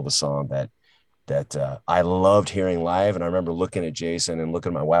example of a song that I loved hearing live. And I remember looking at Jason and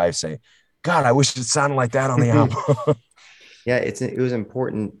looking at my wife saying, God, I wish it sounded like that on the album. Yeah, it was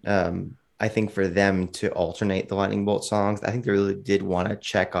important, I think, for them to alternate the Lightning Bolt songs. I think they really did want to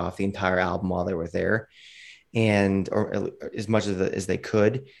check off the entire album while they were there, or as much as they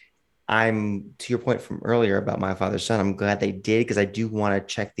could. I'm, to your point from earlier about My Father's Son, I'm glad they did, because I do want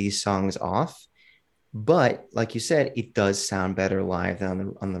to check these songs off. But like you said, it does sound better live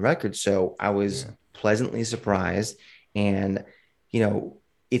than on the record. So I was pleasantly surprised. And,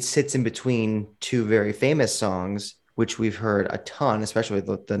 it sits in between two very famous songs, which we've heard a ton, especially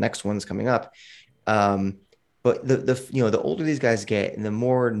the next one's coming up. But the older these guys get and the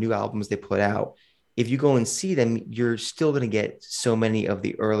more new albums they put out, if you go and see them, you're still going to get so many of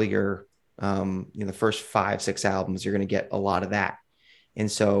the earlier, the first 5-6 albums, you're going to get a lot of that. And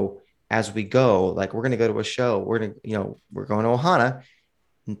so as we go, like, we're going to go to a show, we're going to Ohana,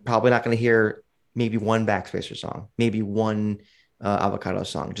 probably not going to hear maybe one Backspacer song, maybe one Avocado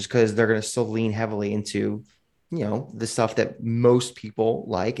song, just because they're going to still lean heavily into, the stuff that most people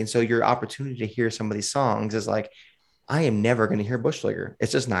like. And so your opportunity to hear some of these songs is like, I am never going to hear Bushleger.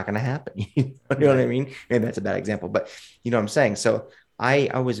 It's just not going to happen. You know what I mean? Maybe that's a bad example, but you know what I'm saying? So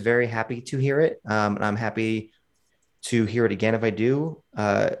I was very happy to hear it. And I'm happy to hear it again if I do.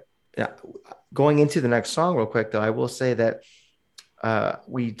 Going into the next song real quick, though, I will say that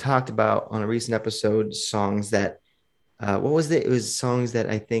we talked about on a recent episode songs that, what was it? It was songs that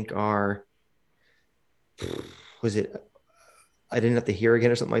I think I didn't have to hear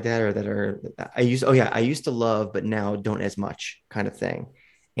again or something like that, or that are, I used to love, but now don't as much, kind of thing.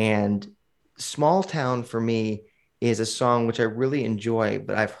 And Small Town for me is a song which I really enjoy,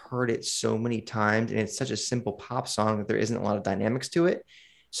 but I've heard it so many times, and it's such a simple pop song that there isn't a lot of dynamics to it.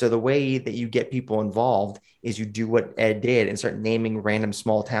 So the way that you get people involved is you do what Ed did and start naming random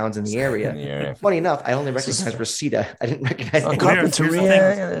small towns in the area. Funny enough, I only recognize Reseda. I didn't recognize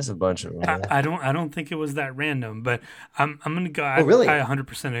there's a bunch of them. I don't think it was that random, but I'm gonna go. Really? I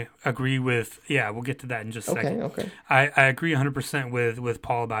 100% agree with. Yeah, we'll get to that in just a second. Okay. I agree 100% with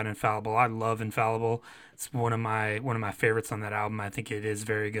Paul about Infallible. I love Infallible. It's one of my favorites on that album. I think it is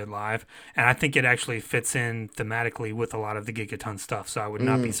very good live, and I think it actually fits in thematically with a lot of the Gigaton stuff. So I would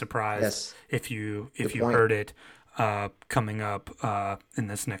not be surprised yes. if you Good point. heard it coming up in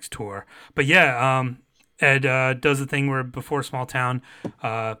this next tour. But yeah, Ed does the thing where before Small Town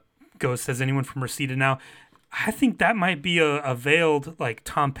says anyone from Reseda now. I think that might be a veiled like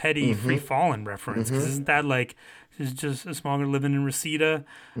Tom Petty Free Fallin' reference, because isn't that like is just a smaller living in Reseda?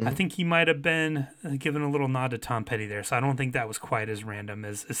 I think he might have been given a little nod to Tom Petty there, so I don't think that was quite as random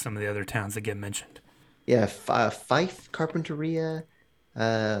as some of the other towns that get mentioned. Yeah, Fife, Carpinteria.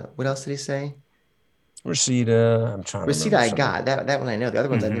 What else did he say? Reseda. I'm trying to Reseda, remember. I got that one. I know the other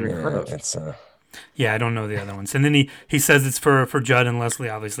ones I've never even heard of. It's Yeah, I don't know the other ones. And then he says it's for Judd and Leslie.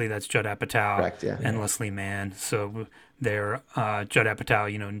 Obviously, that's Judd Apatow Correct, yeah. and Leslie Mann. So they're Judd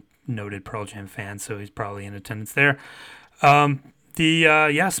Apatow, noted Pearl Jam fan, so he's probably in attendance there.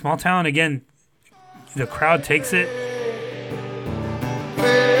 Small Town again. The crowd takes it.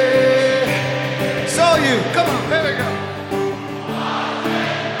 So you, come on, there we go.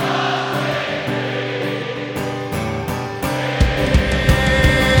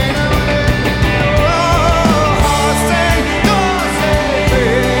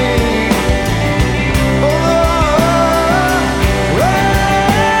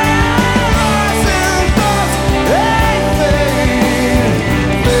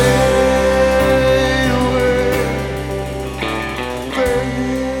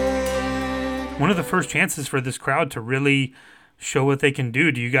 One of the first chances for this crowd to really show what they can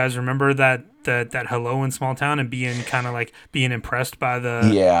do. Do you guys remember that hello in Small Town and being kind of like being impressed by the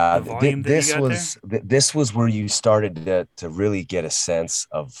volume that you got this was where you started to really get a sense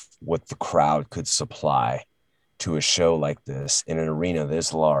of what the crowd could supply to a show like this in an arena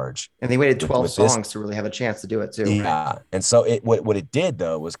this large. And they waited 12 songs to really have a chance to do it too. Yeah, and so what it did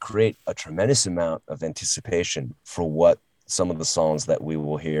though was create a tremendous amount of anticipation for what some of the songs that we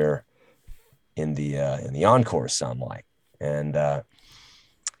will hear in the encore sound like, and the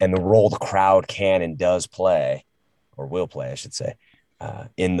role the crowd can and does play, or will play, I should say,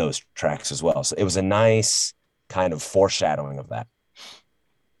 in those tracks as well. So it was a nice kind of foreshadowing of that.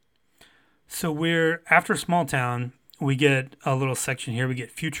 So we're after Small Town, we get a little section here. We get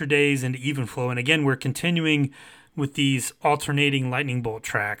Future Days and Even Flow, and again we're continuing with these alternating lightning bolt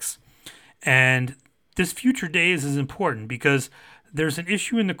tracks. And this Future Days is important because there's an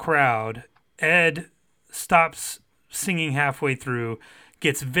issue in the crowd. Ed stops singing halfway through,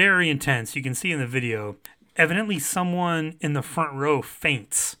 gets very intense. You can see in the video. Evidently, someone in the front row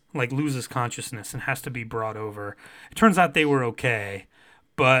faints, like loses consciousness and has to be brought over. It turns out they were okay,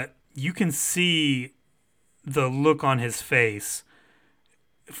 but you can see the look on his face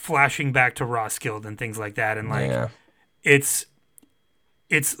flashing back to Roskilde and things like that. And like, it's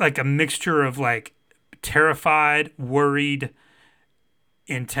like a mixture of like terrified, worried,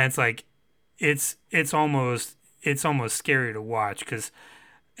 intense, like, it's almost scary to watch because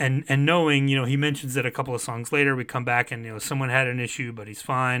and knowing, he mentions it a couple of songs later, we come back and someone had an issue but he's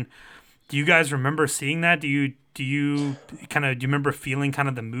fine. Do you guys remember seeing that? Do you remember feeling kind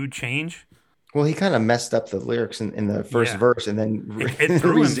of the mood change? Well, he kind of messed up the lyrics in the first verse and then it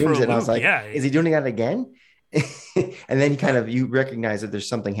threw resumes it. And I was like, yeah. Is he doing that again? And then you recognize that there's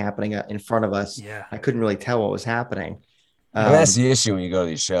something happening in front of us. Yeah. I couldn't really tell what was happening. And that's the issue when you go to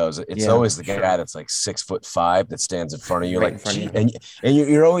these shows. It's always the guy that's like 6'5" that stands in front of you, Right like, in front of gee, and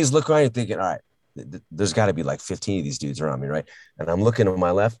you're always looking around and thinking, all right, there's got to be like 15 of these dudes around me, right? And I'm looking to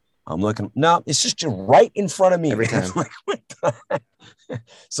my left. No, it's just right in front of me every time.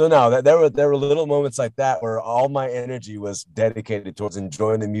 So no, there were little moments like that where all my energy was dedicated towards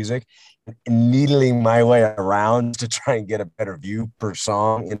enjoying the music and needling my way around to try and get a better view per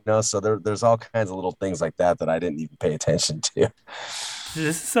song, So there's all kinds of little things like that I didn't even pay attention to.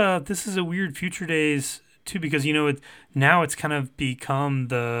 This is a weird Future Days too, because now it's kind of become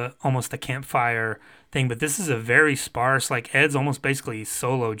almost the campfire thing, but this is a very sparse, like Ed's almost basically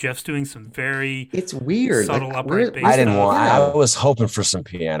solo. Jeff's doing some very it's weird subtle upright bass. I was hoping for some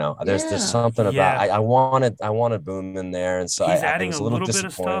piano. There's something about I wanted Boom in there, and so he's I adding was a little little bit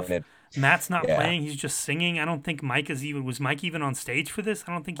of stuff. Matt's not Yeah. playing; he's just singing. I don't think Mike was Mike even on stage for this.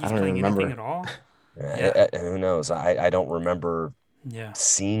 I don't think he's playing remember. anything at all. Who knows? I don't remember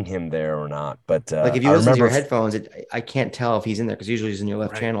seeing him there or not. But like if you listen to your headphones, I can't tell if he's in there because usually he's in your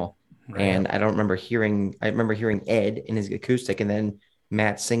left channel. Right. And I remember hearing Ed in his acoustic and then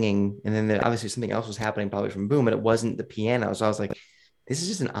Matt singing. And then obviously something else was happening probably from Boom, but it wasn't the piano. So I was like, this is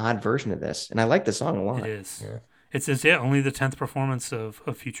just an odd version of this. And I like the song a lot. It is. Yeah. It says, only the 10th performance of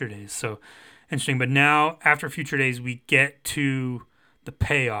Future Days. So interesting. But now after Future Days, we get to the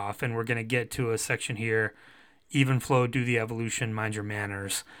payoff, and we're gonna get to a section here. Even flow, do the evolution, mind your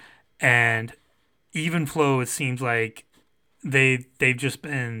manners, and even flow. It seems like they've just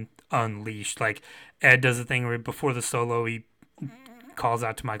been unleashed. Like Ed does a thing where before the solo he calls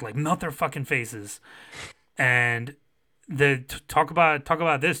out to Mike like melt their fucking faces, and talk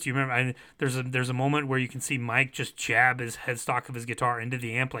about this. Do you remember? There's a moment where you can see Mike just jab his headstock of his guitar into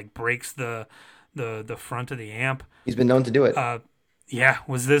the amp, like breaks the front of the amp. He's been known to do it. Yeah,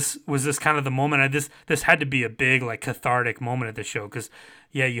 was this kind of the moment? This had to be a big like cathartic moment at the show because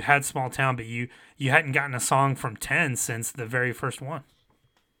yeah, you had Small Town, but you hadn't gotten a song from 10 since the very first one.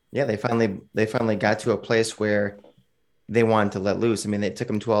 Yeah, they finally got to a place where they wanted to let loose. I mean, it took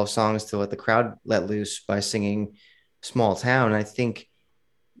them 12 songs to let the crowd let loose by singing Small Town. And I think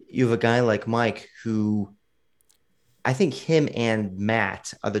you have a guy like Mike who I think him and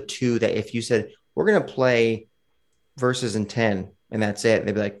Matt are the two that if you said, we're going to play verses in 10 and that's it,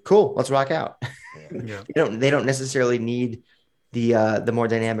 they'd be like, cool, let's rock out. Yeah. They don't necessarily need the more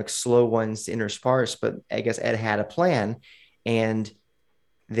dynamic slow ones to intersperse, but I guess Ed had a plan and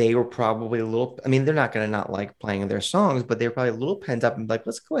they were probably a little, I mean, they're not going to not like playing their songs, but they're probably a little pent up and like,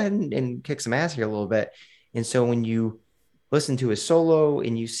 let's go ahead and kick some ass here a little bit. And so when you listen to his solo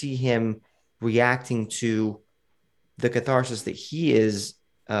and you see him reacting to the catharsis that he is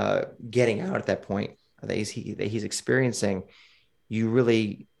getting out at that point, that he's experiencing, you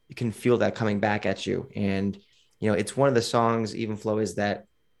really can feel that coming back at you. And, you know, it's one of the songs, Even Flow, is that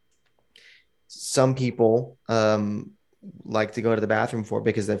some people like to go to the bathroom for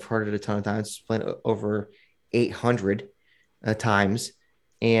because they've heard it a ton of times. It's played over 800 times.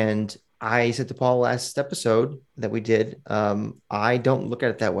 And I said to Paul last episode that we did, I don't look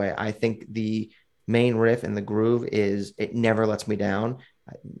at it that way. I think the main riff and the groove it never lets me down.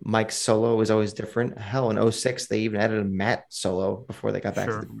 Mike's solo is always different. Hell, in 06, they even added a Matt solo before they got back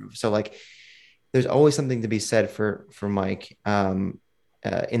to the groove. So like, there's always something to be said for Mike in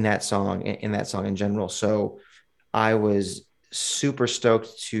that song in general. So I was super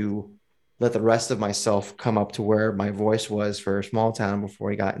stoked to let the rest of myself come up to where my voice was for Small Town before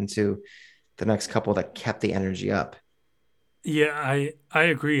we got into the next couple that kept the energy up. Yeah, I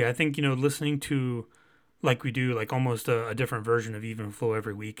agree. I think, you know, listening to like we do, like almost a different version of Even Flow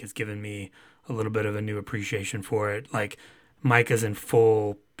every week has given me a little bit of a new appreciation for it. Like Mike is in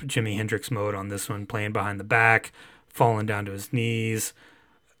full Jimi Hendrix mode on this one, playing behind the back, falling down to his knees.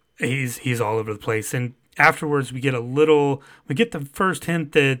 He's all over the place. And afterwards we get the first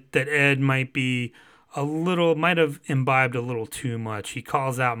hint that Ed might have imbibed a little too much. He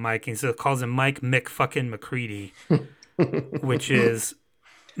calls out Mike and he calls him Mike McFucking McCready, which is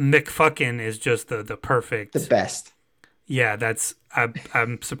McFucking is just the perfect, the best. Yeah,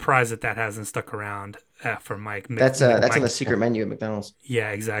 I'm surprised that hasn't stuck around for Mike. That's on the secret menu at McDonald's. Yeah,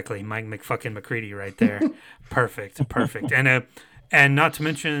 exactly. Mike McFucking McCready right there. Perfect. And not to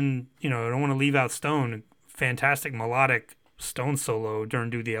mention, you know, I don't want to leave out Stone. Fantastic melodic Stone solo during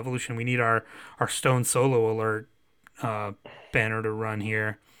Do the Evolution. We need our Stone solo alert banner to run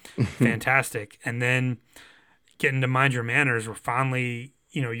here. Fantastic. And then getting to Mind Your Manners, we're finally,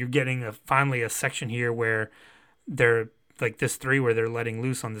 you know, you're getting finally a section here where they're like this three where they're letting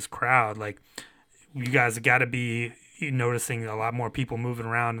loose on this crowd. Like, you guys got to be noticing a lot more people moving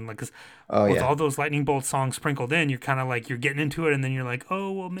around, and like, cause with all those Lightning Bolt songs sprinkled in, you're kind of like, you're getting into it, and then you're like,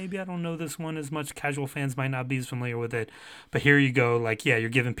 oh well, maybe I don't know this one as much. Casual fans might not be as familiar with it, but here you go. Like, yeah, you're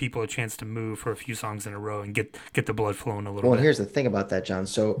giving people a chance to move for a few songs in a row and get the blood flowing a little bit. Well, here's the thing about that, John.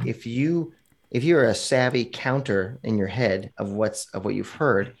 So if you're a savvy counter in your head of what you've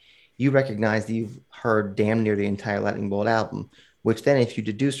heard, you recognize that you've heard damn near the entire Lightning Bolt album, which then if you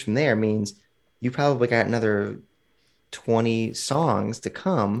deduce from there means you probably got another 20 songs to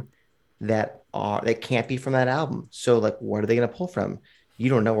come that can't be from that album. So like, what are they going to pull from? You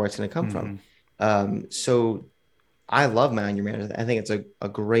don't know where it's going to come from. So I love Mind Your Manners. I think it's a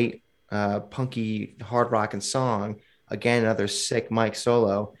great punky hard rocking song. Again, another sick Mike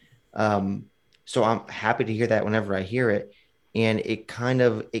solo. So I'm happy to hear that whenever I hear it. And it kind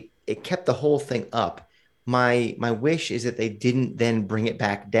of, it kept the whole thing up. My wish is that they didn't then bring it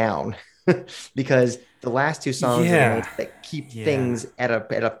back down because the last two songs that keep things at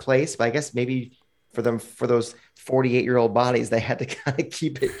a place, but I guess maybe for those 48-year-old bodies, they had to kind of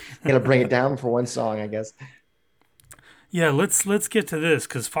keep it, bring it down for one song, I guess. Yeah, let's get to this,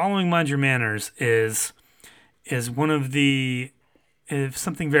 because following Mind Your Manners is one of the, if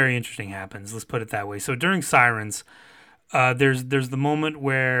something very interesting happens, let's put it that way. So during Sirens, there's the moment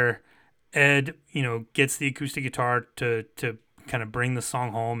where Ed, gets the acoustic guitar to kind of bring the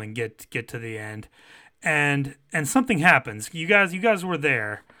song home and get to the end. and something happens. You guys were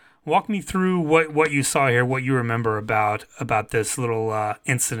there. Walk me through what you saw here, what you remember about this little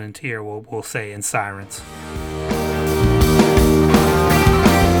incident here. We'll say in Sirens.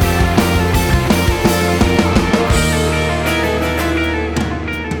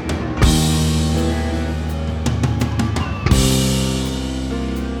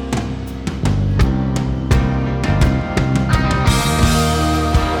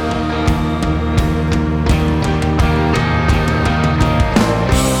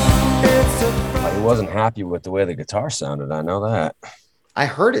 Wasn't happy with the way the guitar sounded. I know that. I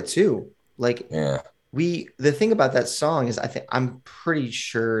heard it too. Like, yeah, the thing about that song is I'm pretty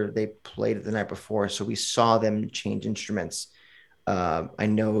sure they played it the night before, so we saw them change instruments. I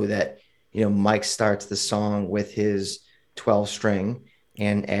know that, Mike starts the song with his 12 string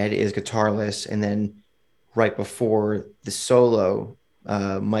and Ed is guitarless, and then right before the solo,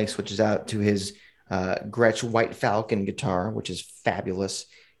 Mike switches out to his Gretsch White Falcon guitar, which is fabulous.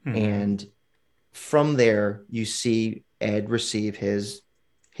 Mm-hmm. And from there, you see Ed receive his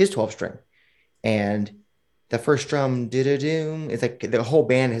 12 string, and the first drum, it's like the whole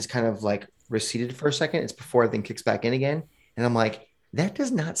band has kind of like receded for a second. It's before everything kicks back in again. And I'm like, that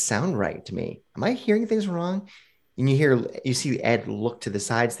does not sound right to me. Am I hearing things wrong? And you see Ed look to the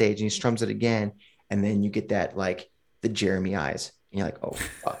side stage and he strums it again. And then you get that, like, the Jeremy eyes. And you're like, oh,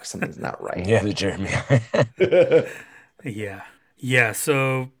 fuck, something's not right. Yeah, the Jeremy eyes. Yeah. Yeah.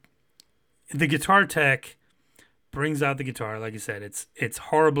 So the guitar tech brings out the guitar. Like you said, it's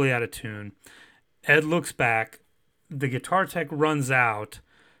horribly out of tune. Ed looks back. The guitar tech runs out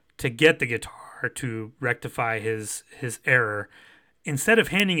to get the guitar to rectify his error. Instead of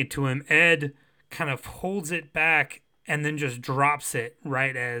handing it to him, Ed kind of holds it back and then just drops it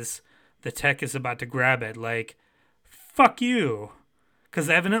right as the tech is about to grab it. Like, fuck you. Because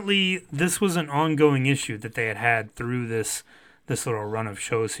evidently this was an ongoing issue that they had through this little run of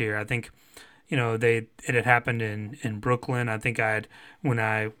shows here. I think, it had happened in Brooklyn. I think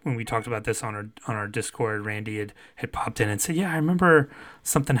when we talked about this on our Discord, Randy had popped in and said, yeah, I remember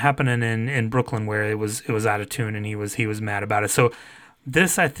something happening in Brooklyn where it was out of tune and he was mad about it. So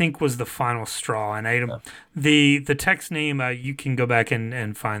this, I think, was the final straw. And the tech's name, you can go back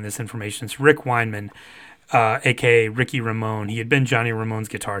and find this information. It's Rick Weinman, aka Ricky Ramone. He had been Johnny Ramone's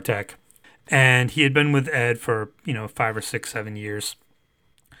guitar tech, and he had been with Ed for 5 or 6, 7 years.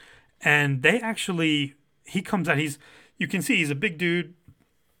 And he comes out. You can see he's a big dude.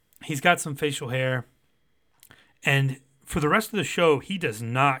 He's got some facial hair, and for the rest of the show, he does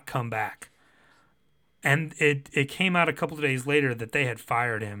not come back. And it came out a couple of days later that they had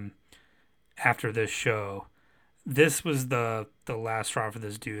fired him after this show. This was the last straw for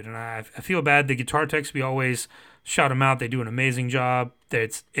this dude, and I feel bad. The guitar techs, we always shout them out. They do an amazing job.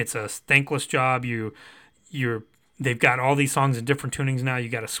 It's a thankless job. They've got all these songs in different tunings now. You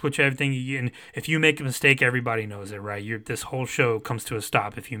got to switch everything. And if you make a mistake, everybody knows it, right? This whole show comes to a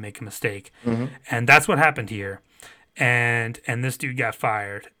stop if you make a mistake, mm-hmm. And that's what happened here. And this dude got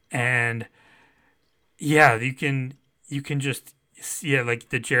fired, and yeah, you can just. Yeah, like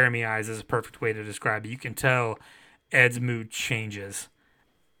the Jeremy eyes is a perfect way to describe it. You can tell Ed's mood changes,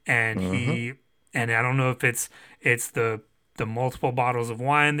 and mm-hmm. and I don't know if it's the multiple bottles of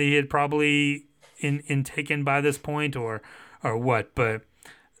wine that he had probably taken by this point or what, but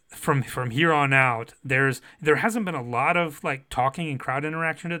from here on out, there hasn't been a lot of like talking and crowd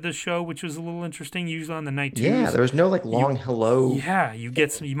interaction at this show, which was a little interesting. Usually on the night twos, yeah, there was no like long hello. Yeah, you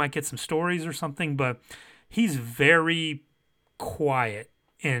might get some stories or something, but he's very quiet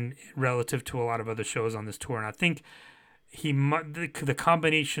in relative to a lot of other shows on this tour, and I think the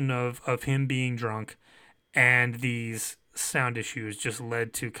combination of him being drunk and these sound issues just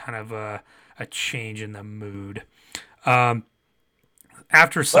led to kind of a change in the mood.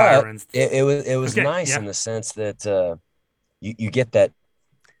 After Sirens, it was okay, nice yeah. in the sense that you get that.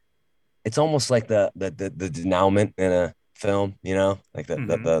 It's almost like the denouement in a film, like the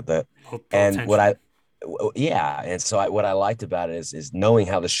and tension. and so what I liked about it is knowing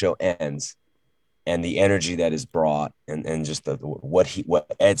how the show ends and the energy that is brought and just what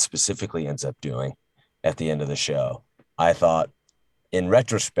Ed specifically ends up doing at the end of the show. I thought in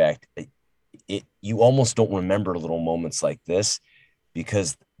retrospect, you almost don't remember little moments like this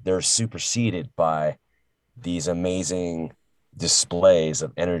because they're superseded by these amazing displays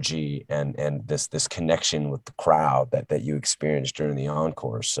of energy and this connection with the crowd that you experienced during the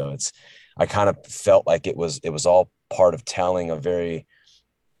encore. So I kind of felt like it was all part of telling a very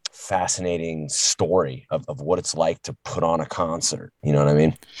fascinating story of what it's like to put on a concert. You know what I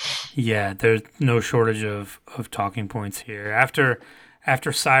mean? Yeah, there's no shortage of talking points here. After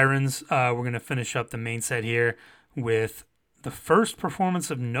After Sirens, we're going to finish up the main set here with the first performance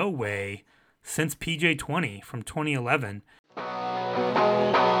of No Way since PJ20 from 2011.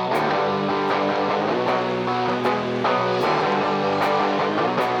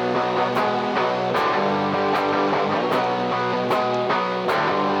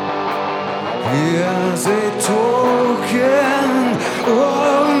 Here's a token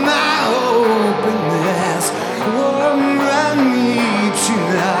of my openness, one I need to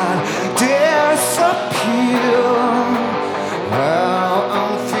not disappear. How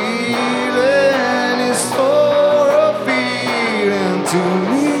I'm feeling is so revealing to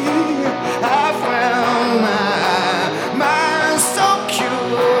me. I found my mind so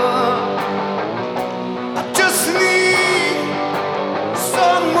pure. I just need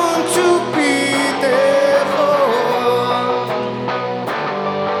someone to be there for.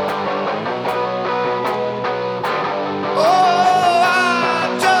 Oh,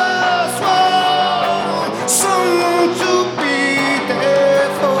 I just want someone to be there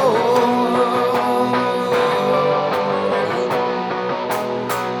for.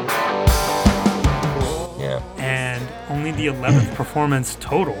 Yeah. And only the 11th performance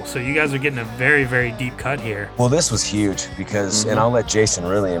total. So you guys are getting a very, very deep cut here. Well, this was huge because, and I'll let Jason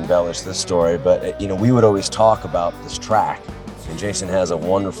really embellish this story, but we would always talk about this track, and Jason has a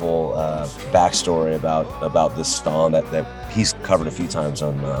wonderful backstory about this song that he's covered a few times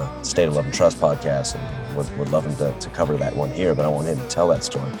on State of Love and Trust podcast, and would love him to cover that one here, but I want him to tell that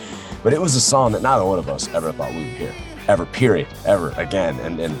story. But it was a song that neither one of us ever thought we would hear, ever, period, ever again,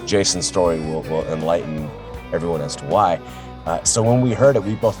 and Jason's story will enlighten everyone as to why. So when we heard it,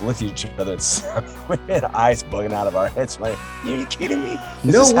 we both looked at each other and we had eyes bugging out of our heads. Like, are you kidding me? Is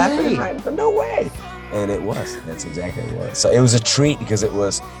No this way. happening right now? No way. And it was. That's exactly what it was. So it was a treat because it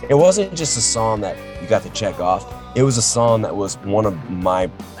wasn't just a song that you got to check off. It was a song that was one of my,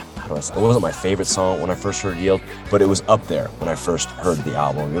 how do I say, it wasn't my favorite song when I first heard Yield, but it was up there when I first heard the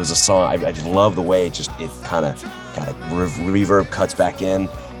album. It was a song, I just love the way it kind of reverb cuts back in.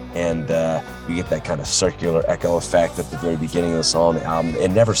 And you get that kind of circular echo effect at the very beginning of the song, the album.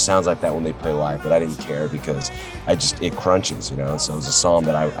 It never sounds like that when they play live, but I didn't care because it crunches, So it was a song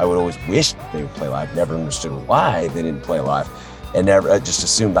that I would always wish they would play live. Never understood why they didn't play live, and I just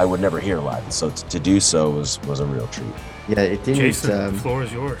assumed I would never hear live. And so to do so was a real treat. Yeah, it didn't. Jason, the floor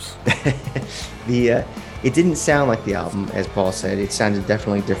is yours. It didn't sound like the album, as Paul said. It sounded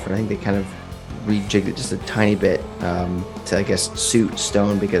definitely different. I think they kind of rejigged it just a tiny bit to, I guess, suit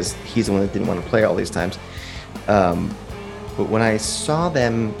Stone because he's the one that didn't want to play all these times. But when I saw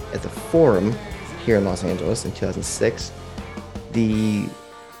them at the Forum here in Los Angeles in 2006, I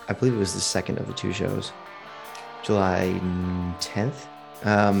believe it was the second of the two shows, July 10th.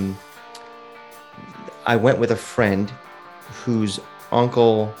 I went with a friend whose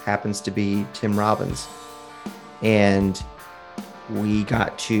uncle happens to be Tim Robbins, and we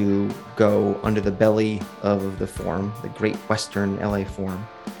got to go under the belly of the Forum, the Great Western LA Forum,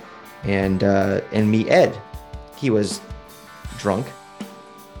 and meet Ed. He was drunk,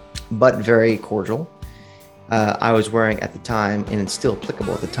 but very cordial. I was wearing at the time, and it's still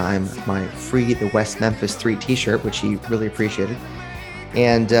applicable at the time, my Free the West Memphis 3 t-shirt, which he really appreciated.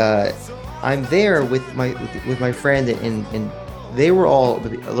 And I'm there with my friend, and they were all a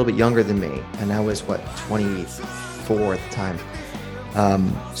little bit younger than me, and I was 24 at the time.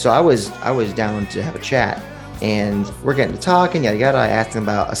 So I was down to have a chat, and we're getting to talking, yada yada. I asked him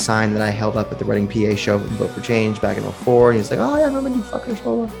about a sign that I held up at the Reading PA show in Vote for Change back in 2004, and he's like, "Oh yeah, I remember you fucking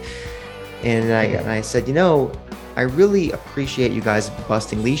show." And I said, I really appreciate you guys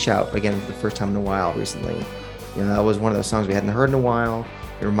busting Leash out again for the first time in a while recently. That was one of those songs we hadn't heard in a while.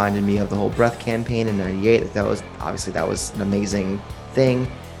 It reminded me of the whole Breath campaign in '98. That was an amazing thing.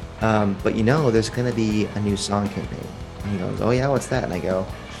 But there's going to be a new song campaign. And he goes, "Oh yeah, what's that?" And I go,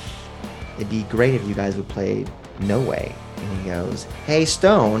 "It'd be great if you guys would play No Way." And he goes, "Hey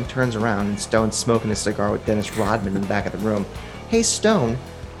Stone," turns around, and Stone's smoking a cigar with Dennis Rodman in the back of the room. "Hey Stone,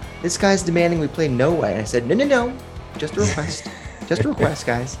 this guy's demanding we play No Way." And I said, No, just a request. Just a request,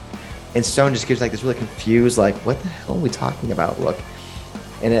 guys. And Stone just gives like this really confused, like, "What the hell are we talking about?" look.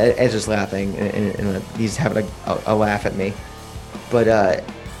 And Ed's just laughing, and he's having a laugh at me. But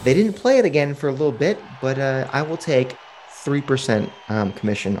they didn't play it again for a little bit, but I will take 3%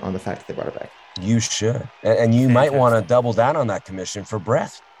 commission on the fact that they brought it back. You should. And you might want to double down on that commission for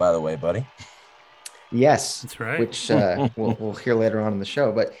Breath, by the way, buddy. Yes. That's right. Which we'll hear later on in the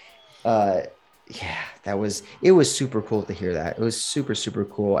show. But it was super cool to hear that. It was super, super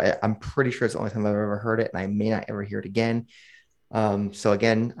cool. I'm pretty sure it's the only time I've ever heard it, and I may not ever hear it again. So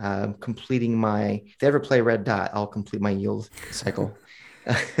again, completing if they ever play Red Dot, I'll complete my Yield cycle.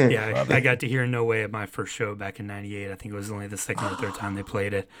 Yeah, I got to hear No Way at my first show back in '98. I think it was only the second or third time they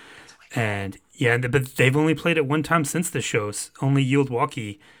played it. And yeah, but they've only played it one time since the shows. Only Yield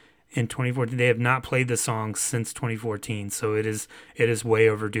Walkie in 2014. They have not played the song since 2014, so it is way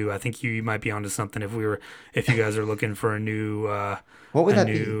overdue. I think you might be onto something if you guys are looking for a new What would a that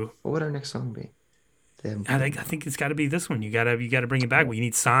new. be? What would our next song be? Them. I think it's got to be this one. You gotta bring it back. We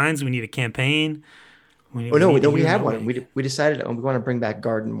need signs. We need a campaign. Oh We no, need to no, we hear have No one. Way. We decided we want to bring back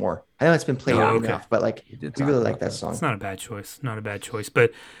Garden more. I know it's been played Oh, out okay. enough, but like We did we talk really about like that that. song. It's not a bad choice. Not a bad choice.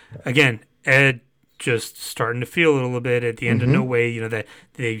 But again, Ed just starting to feel it a little bit at the end of No Way. That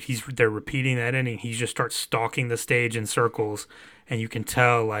they're repeating that ending. He just starts stalking the stage in circles, and you can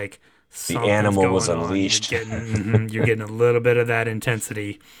tell like something's animal going was on. unleashed. You're getting a little bit of that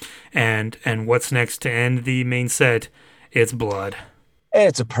intensity, and what's next to end the main set? It's Blood.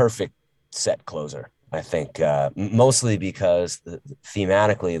 It's a perfect set closer, I think, mostly because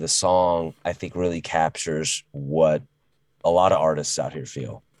thematically the song, I think, really captures what a lot of artists out here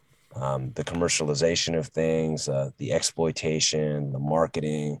feel. The commercialization of things, the exploitation, the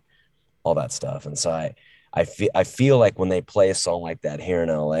marketing, all that stuff. And so I feel like when they play a song like that here in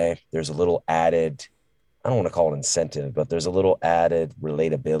LA, there's a little added, I don't want to call it incentive, but there's a little added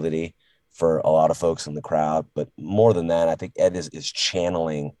relatability for a lot of folks in the crowd. But more than that, I think Ed is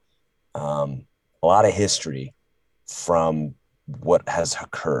channeling a lot of history from what has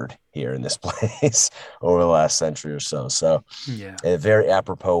occurred here in this place over the last century or so. So Yeah. a very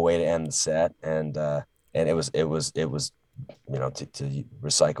apropos way to end the set. And it was, to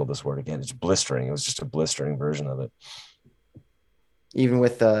recycle this word again, it's blistering. It was just a blistering version of it. Even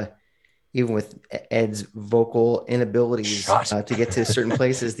with Ed's vocal inabilities Shot. to get to certain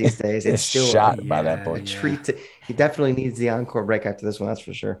places these days, it's still shot by that Yeah, point. yeah. treat. He definitely needs the encore break after this one. That's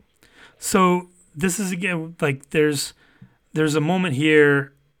for sure. So this is again like there's a moment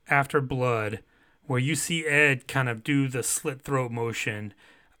here after Blood where you see Ed kind of do the slit throat motion.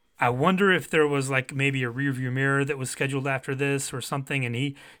 I wonder if there was like maybe a rear view mirror that was scheduled after this or something, and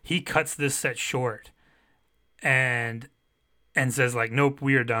he cuts this set short and says like, "Nope,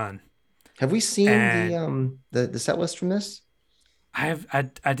 we are done." Have we seen And the set list from this? I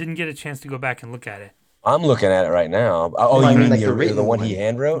didn't get a chance to go back and look at it. I'm looking at it right now. Oh, No, I you mean, mean like the written the one one. he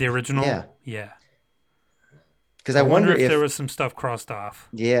hand wrote? The original, Yeah. yeah. Because I I wonder wonder if if there was some stuff crossed off.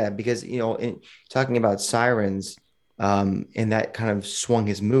 yeah, because in talking about Sirens, and that kind of swung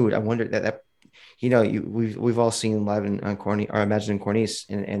his mood. I wonder that we've all seen live on Corny or Imagine Cornice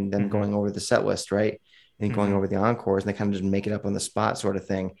and them Mhm. going over the set list, right? And going Mhm. over the encores, and they kind of just make it up on the spot, sort of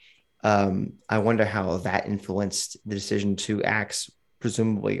thing. I wonder how that influenced the decision to axe,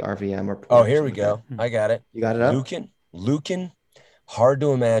 presumably RVM or. Oh, here we something like go. I got it. that. You got it up. Lucan, Hard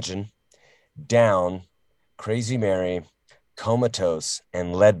to Imagine, Down, Crazy Mary, Comatose,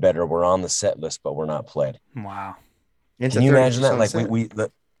 and Ledbetter were on the set list, but were not played. Wow. It's Can a you 32 imagine that? song Like set.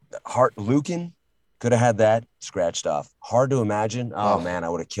 the Heart Lucan could have had that scratched off. Hard to Imagine. Oh, Oh. man, I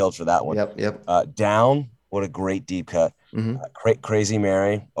would have killed for that one. Yep. Down, what a great deep cut. hmm Crazy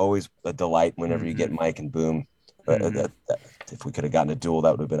Mary, always a delight whenever you get Mike and Boom. If we could have gotten a duel,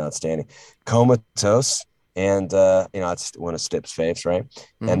 that would have been outstanding. Comatose, and it's one of Stipp's faves, right?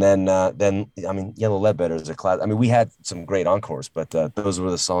 Mhm. And then I mean, Yellow Ledbetter is a class. I mean, we had some great encores, but those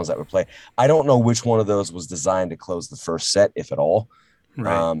were the songs that were played. I don't know which one of those was designed to close the first set, if at all.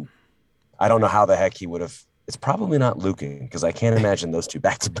 Right. I don't know how the heck he would have. It's probably not Lucan, because I can't imagine those two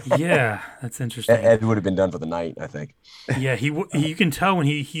back to back. Yeah, that's interesting. Ed would have been done for the night, I think. Yeah, you can tell when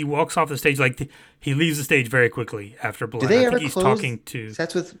he walks off the stage, like he leaves the stage very quickly after Blood. Do they I ever think he's close talking to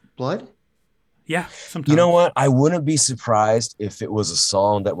sets with blood? yeah. Sometimes You know what? I wouldn't be surprised if it was a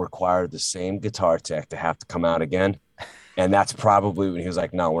song that required the same guitar tech to have to come out again. And that's probably when he was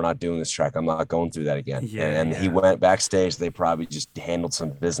like, no, we're not doing this track. I'm not going through that again. Yeah, and he yeah. went backstage. They probably just handled some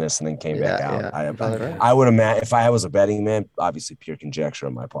business and then came back out. Yeah, probably right. I would imagine, if I was a betting man, obviously pure conjecture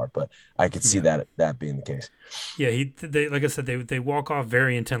on my part, but I could see that being the case. Yeah, they like I said, they walk off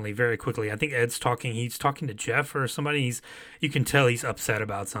very intently, very quickly. I think Ed's talking. He's talking to Jeff or somebody. You can tell he's upset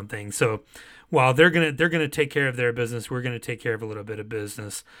about something. So while they're gonna take care of their business, we're gonna take care of a little bit of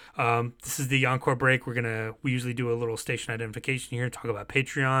business. This is the encore break. We usually do a little station identification here, talk about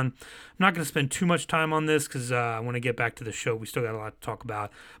Patreon. I'm not gonna spend too much time on this because I want to get back to the show. We still got a lot to talk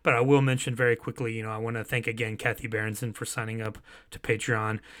about, but I will mention very quickly. I want to thank again Kathy Berenson for signing up to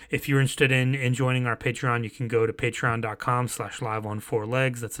Patreon. If you're interested in joining our Patreon, you can go to patreon.com/live on 4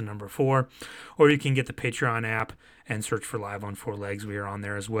 legs. That's the number 4, or you can get the Patreon app and search for Live on Four Legs. We are on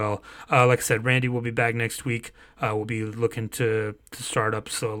there as well. Like I said, Randy will be back next week. We'll be looking to start up,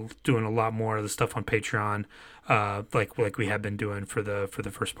 so doing a lot more of the stuff on Patreon, like we have been doing for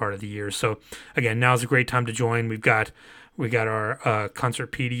the first part of the year. So again, now's a great time to join. We got our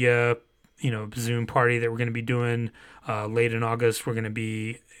Concertpedia, Zoom party that we're going to be doing late in August. We're going to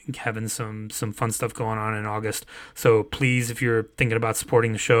be having some fun stuff going on in August. So please, if you're thinking about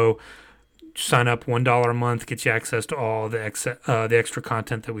supporting the show, sign up. $1 a month gets you access to all the extra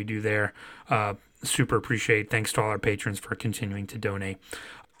content that we do there. Super appreciate. Thanks to all our patrons for continuing to donate.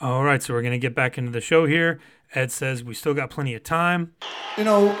 All right, so we're going to get back into the show here. Ed says we still got plenty of time.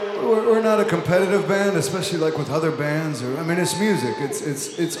 We're not a competitive band, especially like with other bands. It's music.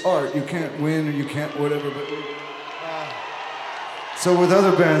 It's art. You can't win or you can't whatever. But so with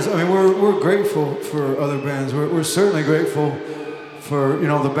other bands, we're grateful for other bands. We're certainly grateful for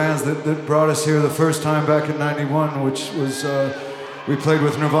the bands that brought us here the first time back in '91, which was we played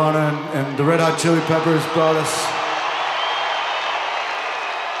with Nirvana and the Red Hot Chili Peppers brought us.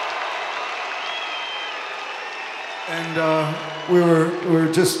 And we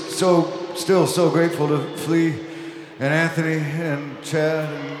were just still so grateful to Flea and Anthony and Chad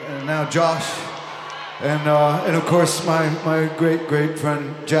and now Josh and of course my great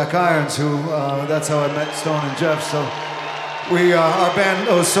friend Jack Irons, who that's how I met Stone and Jeff. So our band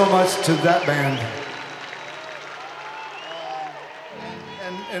owes so much to that band.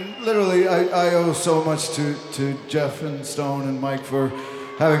 And literally I owe so much to Jeff and Stone and Mike for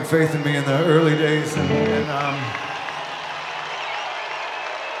having faith in me in the early days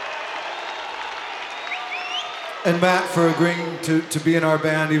and Matt for agreeing to be in our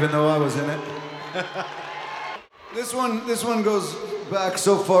band even though I was in it. This one goes back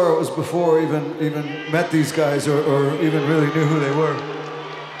so far. It was before I even met these guys or even really knew who they were.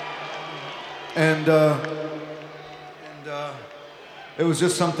 And it was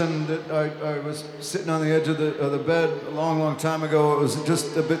just something that I was sitting on the edge of the bed a long time ago. It was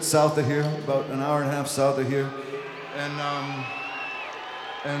just a bit south of here, about an hour and a half south of here,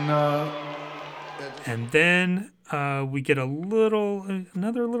 and then we get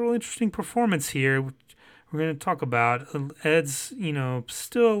another little interesting performance here. We're going to talk about. Ed's,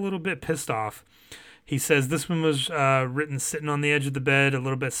 still a little bit pissed off. He says this one was written sitting on the edge of the bed, a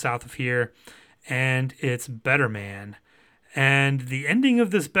little bit south of here, and it's Better Man. And the ending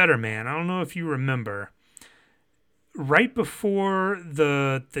of this Better Man, I don't know if you remember, right before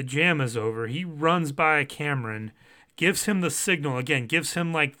the jam is over, he runs by Cameron, gives him the signal again, gives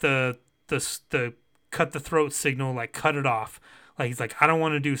him like the cut the throat signal, like cut it off. Like he's like, I don't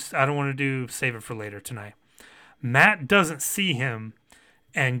want to do Save It for Later tonight. Matt doesn't see him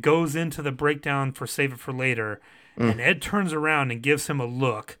and goes into the breakdown for Save It for Later, and Ed turns around and gives him a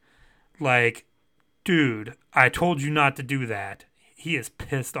look like, dude, I told you not to do that. He is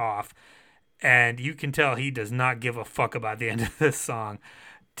pissed off, and you can tell he does not give a fuck about the end of this song.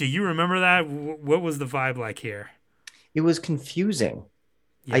 Do you remember that? What was the vibe like here? It was confusing.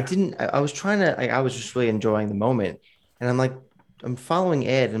 Yeah. I was trying to, I was just really enjoying the moment, and I'm following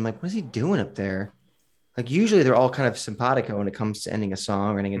Ed, and I'm like, what is he doing up there? Like, usually they're all kind of simpatico when it comes to ending a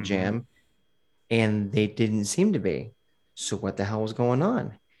song or ending a jam, and they didn't seem to be. So what the hell was going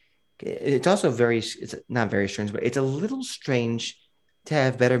on? It's also it's not very strange, but it's a little strange to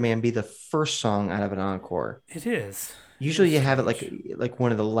have Better Man be the first song out of an encore. It is. Usually you have it like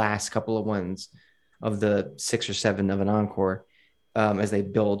one of the last couple of ones of the 6 or 7 of an encore as they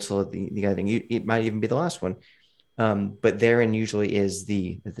build. So the other thing, it might even be the last one. But therein usually is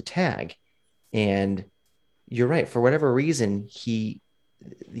the tag. And you're right. For whatever reason, the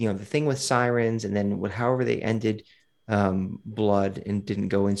thing with Sirens and then however they ended Blood and didn't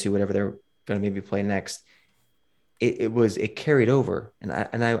go into whatever they're going to maybe play next, it carried over.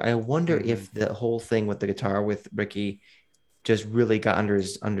 And I wonder if the whole thing with the guitar with Ricky just really got under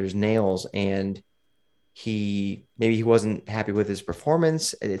his nails, and maybe he wasn't happy with his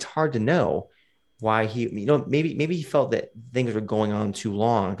performance. It's hard to know why maybe he felt that things were going on too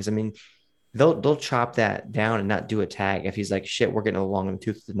long, because they'll chop that down and not do a tag if he's like, shit, we're getting along in the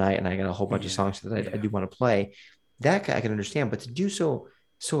tooth of the night and I got a whole bunch of songs that I do want to play. That I can understand, but to do so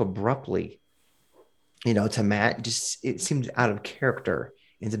abruptly, to Matt, just it seems out of character,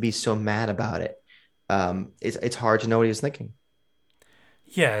 and to be so mad about it, it's hard to know what he was thinking.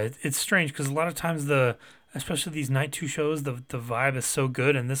 Yeah, it's strange because a lot of times especially these night 2 shows, the vibe is so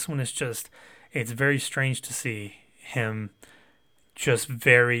good, and this one is it's very strange to see him just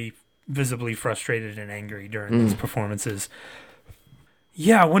very visibly frustrated and angry during these performances.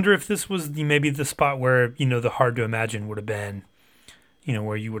 Yeah, I wonder if this was maybe the spot where, the Hard to Imagine would have been,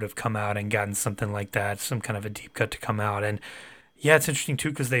 where you would have come out and gotten something like that, some kind of a deep cut to come out. And yeah, it's interesting too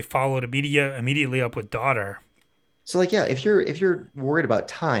because they followed immediately up with Daughter. So like, yeah, if you're worried about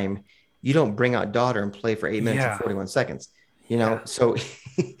time, you don't bring out Daughter and play for 8 minutes and Yeah. 41 seconds. Yeah. So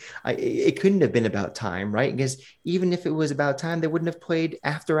it couldn't have been about time, right? Because even if it was about time, they wouldn't have played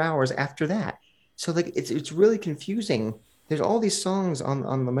After Hours after that. So like, it's really confusing. There's all these songs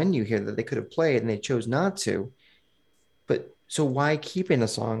on the menu here that they could have played and they chose not to. But so why keep in a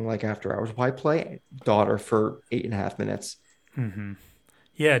song like After Hours? Why play Daughter for 8.5 minutes? Mm-hmm.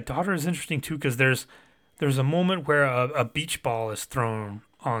 Yeah, Daughter is interesting too because there's a moment where a beach ball is thrown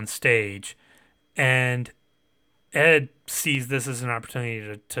on stage, and Ed sees this as an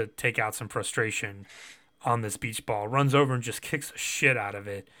opportunity to take out some frustration on this beach ball, runs over and just kicks the shit out of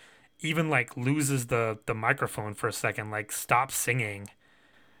it, even like loses the microphone for a second, like stops singing,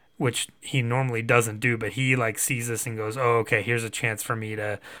 which he normally doesn't do, but he like sees this and goes, oh, okay, here's a chance for me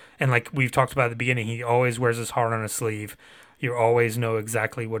to, and like we've talked about at the beginning, he always wears his heart on his sleeve. You always know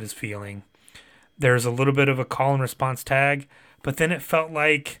exactly what he's feeling. There's a little bit of a call and response tag, but then it felt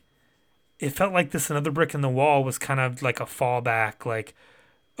like this Another Brick in the Wall was kind of like a fallback, like,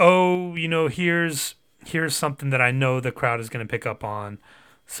 oh, here's something that I know the crowd is going to pick up on.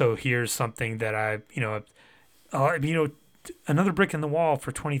 So here's something that Another Brick in the Wall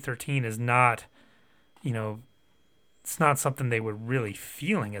for 2013 is not, it's not something they were really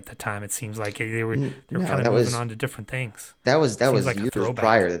feeling at the time. It seems like they were kind of moving on to different things. That was like years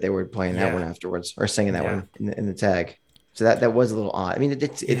prior that they were playing that one afterwards or singing that one in the tag. So that was a little odd. I mean,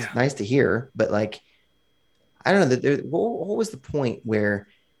 it's nice to hear, but like, I don't know. What was the point where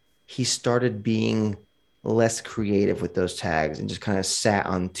he started being less creative with those tags and just kind of sat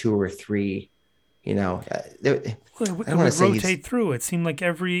on 2 or 3? It would rotate through. It seemed like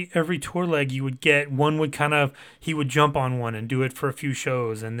every tour leg you would get one he would jump on one and do it for a few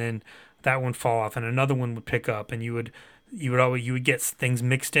shows, and then that one fall off, and another one would pick up, and you would get things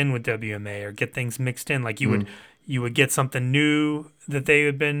mixed in with WMA or get things mixed in like you would get something new that they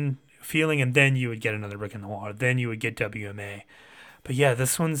had been feeling, and then you would get Another Brick in the Wall. Then you would get WMA. But yeah,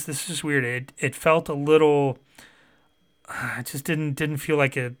 this is just weird. It felt a little. It just didn't feel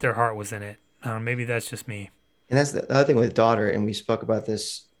like their heart was in it. Maybe that's just me. And that's the other thing with Daughter, and we spoke about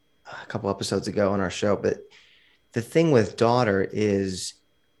this a couple episodes ago on our show. But the thing with Daughter is,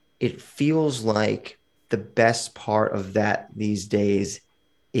 it feels like the best part of that these days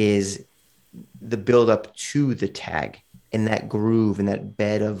is the build up to the tag and that groove and that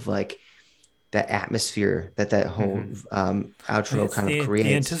bed of like that atmosphere that whole outro kind of creates.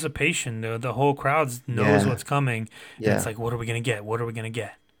 The anticipation, the whole crowd knows what's coming. And it's like, what are we going to get? What are we going to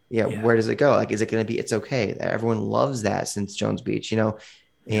get? Yeah. Where does it go? Like, is it going to be, It's Okay? Everyone loves that since Jones Beach, and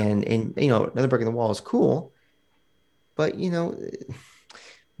Another Brick in the Wall is cool, but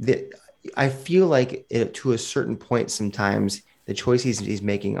I feel like to a certain point, sometimes the choice he's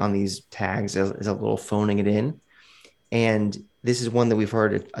making on these tags is a little phoning it in. And this is one that we've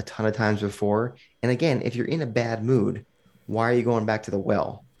heard a ton of times before. And again, if you're in a bad mood, why are you going back to the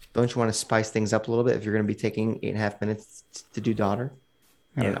well? Don't you want to spice things up a little bit if you're going to be taking 8.5 minutes to do Daughter?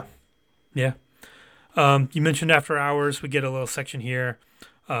 I don't know. Yeah. You mentioned After Hours. We get a little section here.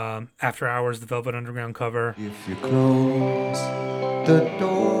 After Hours, the Velvet Underground cover. If you close the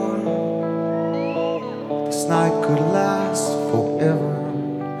door, this night could last forever.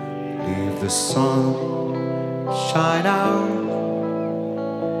 Leave the sun shine out.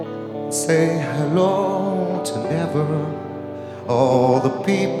 Say hello to never. All the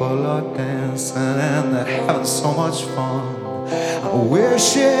people are dancing and they're having so much fun. I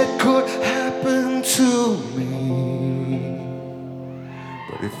wish it could happen to me.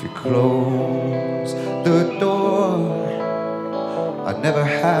 But if you close the door, I'd never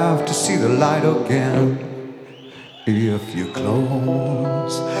have to see the light again. If you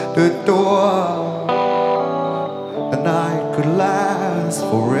close the door, the night could last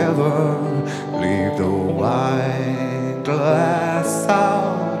forever. Leave the wine glass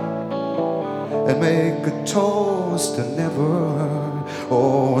out and make a toast to never.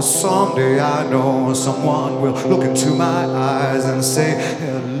 Oh, someday I know someone will look into my eyes and say,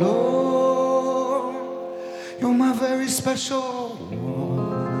 hello, you're my very special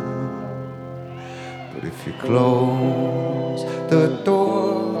one. But if you close the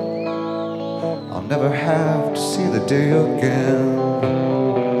door, I'll never have to see the day again.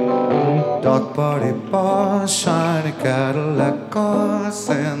 Dark party bars, shiny Cadillac cars,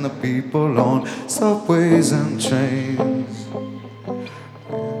 and the people on subways and trains.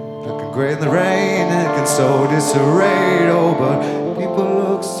 Looking great in the rain, and can so disarray. Oh, but people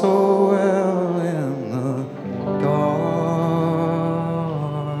look so well in the dark.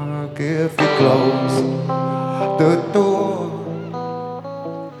 the door,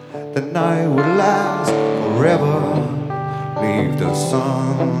 the night will last forever. Leave the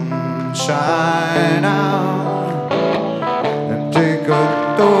sun shine out and take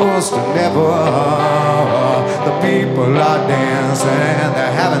a toast to never. The people are dancing and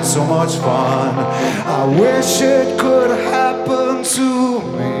they're having so much fun. I wish it could happen to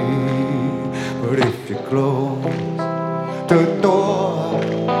me, but if you close the door,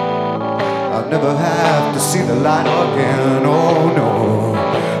 I'll never have to see the light again. Oh no,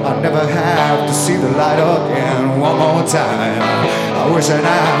 I'll never have to see the light again. One more time, I wish I'd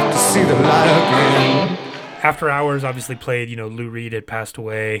have to see the light again. After Hours obviously played, Lou Reed had passed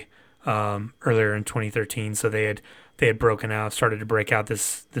away earlier in 2013, so they had broken out, started to break out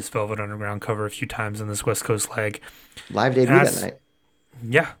this Velvet Underground cover a few times on this West Coast leg. Live debut that night.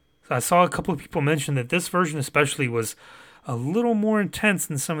 Yeah. I saw a couple of people mention that this version especially was a little more intense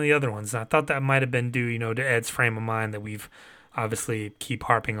than some of the other ones. And I thought that might have been due, to Ed's frame of mind that we've obviously keep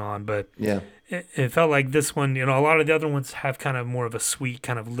harping on. But yeah, it felt like this one, a lot of the other ones have kind of more of a sweet,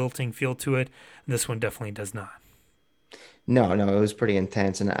 kind of lilting feel to it. This one definitely does not. No, it was pretty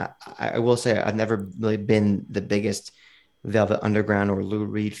intense. And I will say I've never really been the biggest Velvet Underground or Lou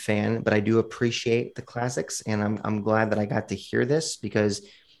Reed fan, but I do appreciate the classics. And I'm glad that I got to hear this because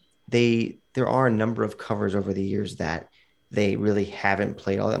there are a number of covers over the years that they really haven't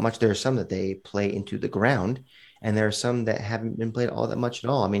played all that much. There are some that they play into the ground, and there are some that haven't been played all that much at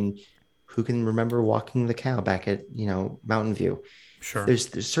all. I mean, who can remember Walking the Cow back at, Mountain View? Sure.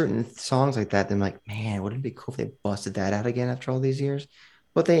 There's certain songs like that. That I'm like, man, wouldn't it be cool if they busted that out again after all these years?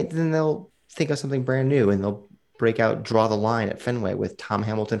 But then they'll think of something brand new and they'll break out Draw the Line at Fenway with Tom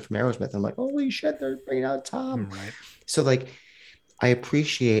Hamilton from Aerosmith. I'm like, holy shit, they're bringing out Tom. Right. So like, I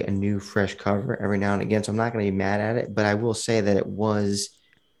appreciate a new, fresh cover every now and again. So I'm not going to be mad at it, but I will say that it was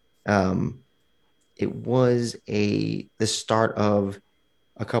the start of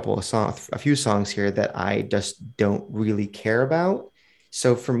a few songs here that I just don't really care about.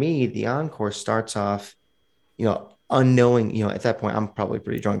 So for me, the encore starts off, unknowing, at that point, I'm probably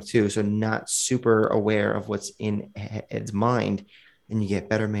pretty drunk too. So not super aware of what's in Ed's mind. And you get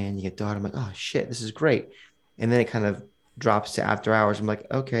Better Man, you get Daughter. I'm like, oh shit, this is great. And then it kind of drops to After Hours. I'm like,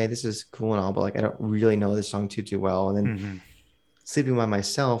 okay, this is cool and all, but like, I don't really know this song too well. And then Sleeping by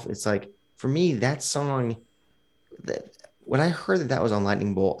Myself, it's like, for me, that song, when I heard that was on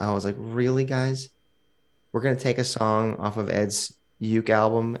Lightning Bolt, I was like, really, guys? We're going to take a song off of Ed's uke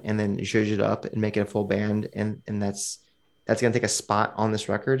album and then zhuzh it up and make it a full band. And that's going to take a spot on this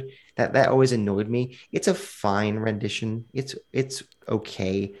record. That always annoyed me. It's a fine rendition. It's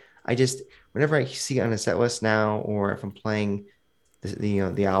okay. Whenever I see it on a set list now, or if I'm playing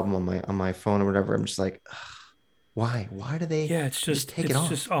the album on my phone or whatever, I'm just like, ugh, why do they? Yeah, it's take it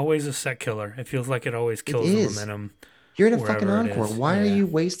off. It's just always a set killer. It feels like it always kills the momentum. You're in a fucking encore. Why are you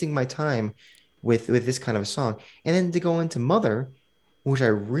wasting my time with this kind of a song? And then to go into Mother, which I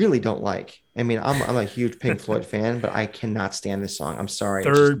really don't like. I mean, I'm a huge Pink Floyd fan, but I cannot stand this song. I'm sorry.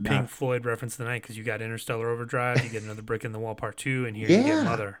 Third Pink Floyd reference tonight, because you got Interstellar Overdrive, you get Another Brick in the Wall Part 2, and here you get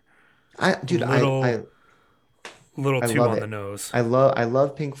Mother. Little too on the nose. I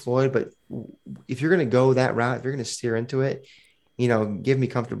love Pink Floyd, but if you're gonna go that route, if you're gonna steer into it, give me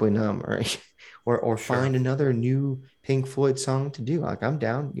Comfortably Numb, or find another new Pink Floyd song to do. Like, I'm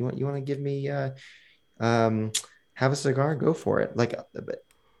down. You want to give me Have a Cigar? Go for it. Like,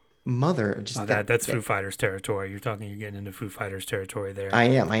 Mother. Just that's Foo Fighters territory. You're getting into Foo Fighters territory there. I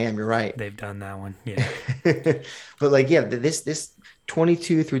am. You're right. They've done that one. Yeah. But like, this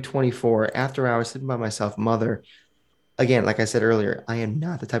 22 through 24, After Hours, Sleeping by Myself, Mother. Again, like I said earlier, I am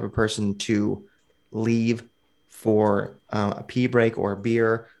not the type of person to leave for a pee break or a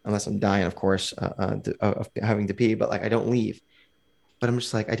beer, unless I'm dying, of course, of having to pee. But like, I don't leave. But I'm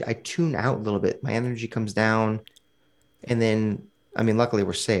just like, I tune out a little bit. My energy comes down, and then, I mean, luckily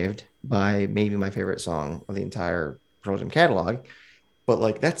we're saved by maybe my favorite song of the entire Pearl Jam catalog. But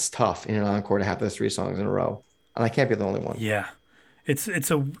like, that's tough in an encore to have those 3 songs in a row, and I can't be the only one. Yeah, it's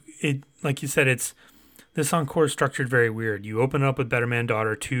like you said, this encore is structured very weird. You open up with Better Man,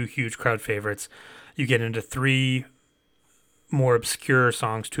 Daughter, 2 huge crowd favorites. You get into 3 more obscure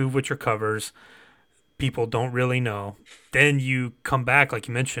songs, 2 of which are covers. People don't really know. Then you come back, like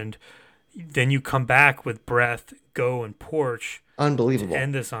you mentioned. Then you come back with Breath, Go, and Porch. Unbelievable. To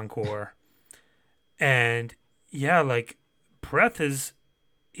end this encore. And yeah, like, Breath is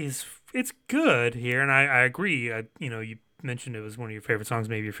it's good here, and I agree. You mentioned it was one of your favorite songs,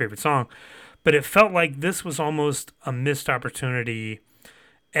 maybe your favorite song, but it felt like this was almost a missed opportunity.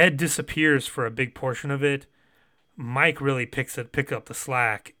 Ed disappears for a big portion of it. Mike really picks up the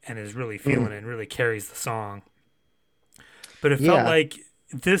slack and is really feeling it and really carries the song. But it felt Yeah. like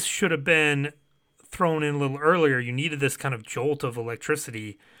this should have been thrown in a little earlier. You needed this kind of jolt of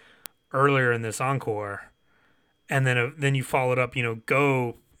electricity earlier in this encore, and then you followed up.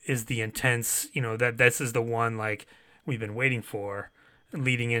 Go is the intense. That this is the one like we've been waiting for,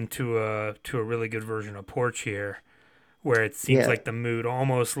 leading into a really good version of Porch here, where it seems Yeah. like the mood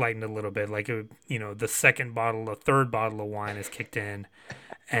almost lightened a little bit. Like the third bottle of wine has kicked in,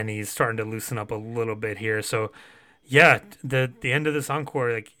 and he's starting to loosen up a little bit here. So yeah, the end of this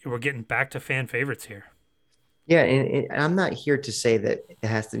encore, like we're getting back to fan favorites here. Yeah, and I'm not here to say that it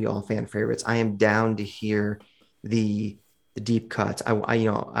has to be all fan favorites. I am down to hear the the deep cuts.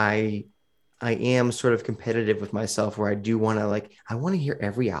 I am sort of competitive with myself where I do want to I want to hear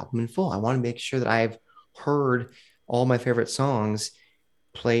every album in full. I want to make sure that I've heard all my favorite songs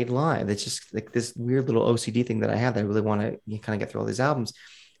played live. It's just like this weird little OCD thing that I have that I really want to kind of get through all these albums.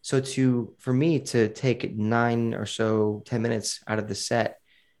 So for me to take 9 or so 10 minutes out of the set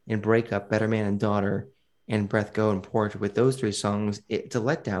and break up Better Man and Daughter and Breath Go and Porch with those three songs, it's a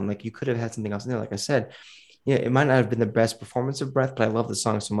letdown. Like you could have had something else in there. Like I said, it might not have been the best performance of Breath, but I love the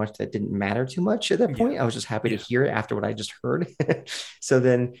song so much that it didn't matter too much at that Yeah, point. I was just happy to yeah, hear it after what I just heard. So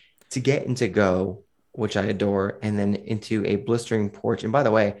then to get into Go, which I adore, and then into a blistering Porch. And by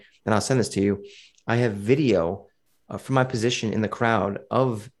the way, and I'll send this to you, I have video from my position in the crowd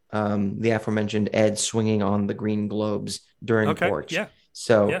of the aforementioned Ed swinging on the green globes during okay, Porch. yeah,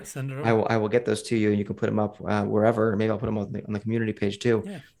 So yeah. Send it I over. will I will get those to you, and you can put them up wherever. Maybe I'll put them on the community page too.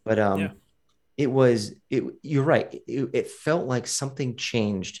 Yeah, But yeah. you're right. It felt like something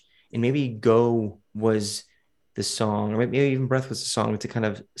changed, and maybe Go was the song, or maybe even Breath was the song to kind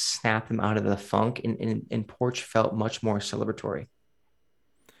of snap them out of the funk, and Porch felt much more celebratory.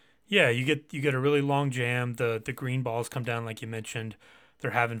 Yeah, you get a really long jam. The green balls come down like you mentioned.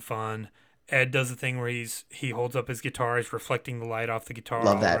 They're having fun. Ed does the thing where he holds up his guitar, he's reflecting the light off the guitar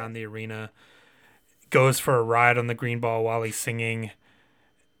Love all that. around the arena. Goes for a ride on the green ball while he's singing.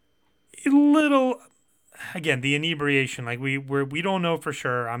 A little again, the inebriation, like we don't know for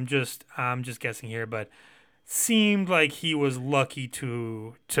sure. I'm just guessing here, but seemed like he was lucky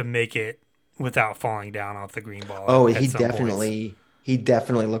to make it without falling down off the green ball Oh, at some points. he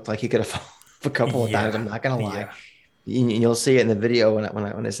definitely looked like he could have fallen a couple of times. Yeah. I'm not gonna lie. Yeah. You'll see it in the video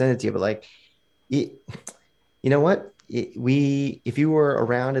when I send it to you. But it, you know what? If you were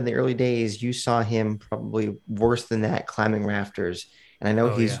around in the early days, you saw him probably worse than that climbing rafters. And I know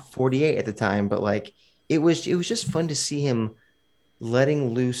Oh he's yeah. 48 at the time, but it was just fun to see him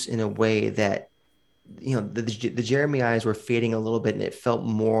letting loose in a way that the Jeremy eyes were fading a little bit, and it felt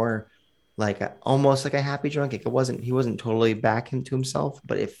more almost like a happy drunk. Like he wasn't totally back into himself,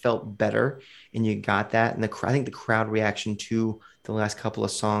 but it felt better, and you got that. And I think the crowd reaction to the last couple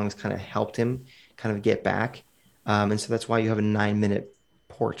of songs kind of helped him kind of get back. And so that's why you have a 9 minute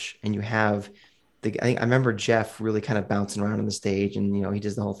Porch, and you have I remember Jeff really kind of bouncing around on the stage, and he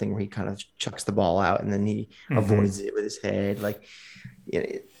does the whole thing where he kind of chucks the ball out and then he Hmm. avoids it with his head.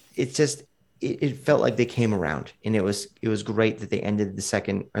 It's just it felt like they came around, and it was great that they ended the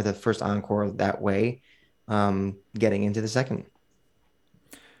second or the first encore that way, getting into the second.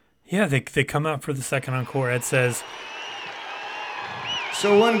 Yeah, they come out for the second encore. Ed says,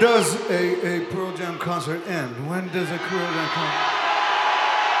 So when does a Pearl Jam concert end? When does a Pearl Jam concert?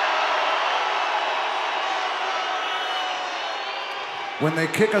 When they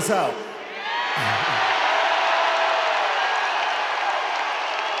kick us out.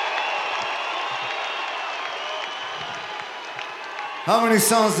 How many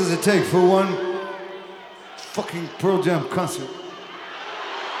songs does it take for one fucking Pearl Jam concert?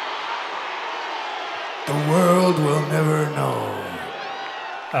 The world will never know.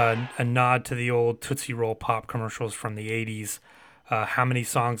 a nod to the old Tootsie Roll Pop commercials from the 80s. How many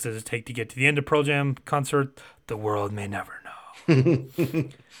songs does it take to get to the end of Pearl Jam concert? The world may never know.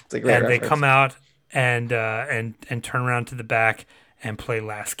 It's a great And they reference. come out and turn around to the back and play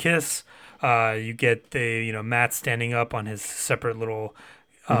Last Kiss. You get the Matt standing up on his separate little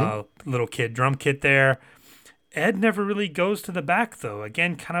kid drum kit there. Ed never really goes to the back though.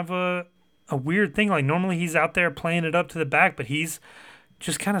 Again, kind of a weird thing. Like normally he's out there playing it up to the back, but he's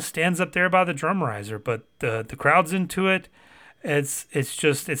just kind of stands up there by the drum riser. But the crowd's into it. It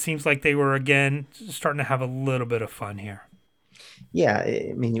seems like they were again starting to have a little bit of fun here. Yeah,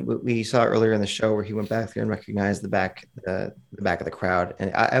 I mean, we saw earlier in the show where he went back there and recognized the back of the crowd,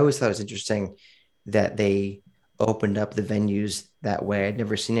 and I always thought it was interesting that they opened up the venues that way. I'd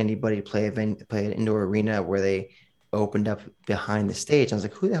never seen anybody play an indoor arena where they opened up behind the stage. I was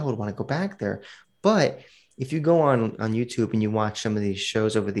like, who the hell would want to go back there? But if you go on YouTube and you watch some of these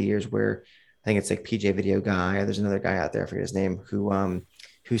shows over the years where I think it's like PJ Video Guy, or there's another guy out there, I forget his name,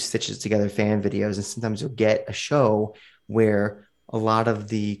 who stitches together fan videos. And sometimes you'll get a show where a lot of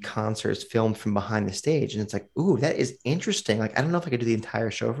the concerts filmed from behind the stage. And it's like, ooh, that is interesting. Like, I don't know if I could do the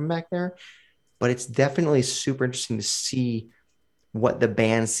entire show from back there, but it's definitely super interesting to see what the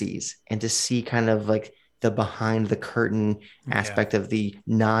band sees and to see kind of like the behind the curtain aspect of the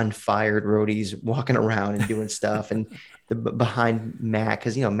non-fired roadies walking around and doing stuff, and the behind Matt,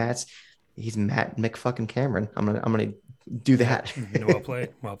 because he's Matt McFucking Cameron. I'm gonna do that.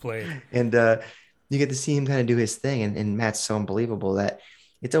 Well played. And you get to see him kind of do his thing, and Matt's so unbelievable that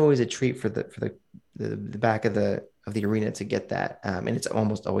it's always a treat for the back of the arena to get that, and it's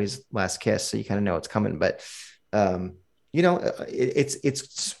almost always Last Kiss, so you kind of know it's coming. But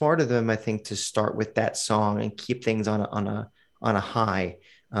it's smart of them, I think, to start with that song and keep things on a high,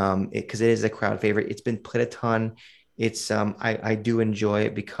 because it is a crowd favorite. It's been played a ton. It's I do enjoy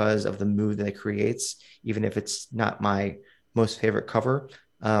it because of the mood that it creates, even if it's not my most favorite cover.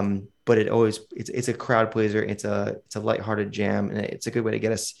 But it's a crowd pleaser. It's a lighthearted jam, and it's a good way to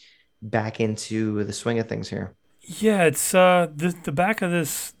get us back into the swing of things here. Yeah, it's the back of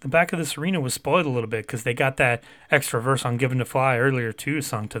this arena was spoiled a little bit because they got that extra verse on "Given to Fly" earlier too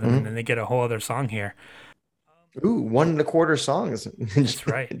sung to them, and then they get a whole other song here. Ooh, 1 1/4 songs. That's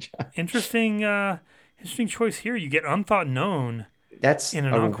right. Interesting choice here. You get "Unthought Known." That's in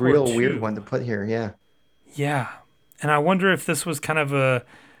an a encore real too. Weird one to put here. Yeah. Yeah, and I wonder if this was kind of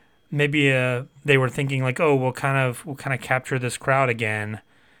they were thinking like, oh, we'll kind of capture this crowd again.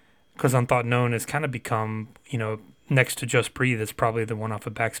 Because Unthought Known has kind of become, next to Just Breathe, it's probably the one off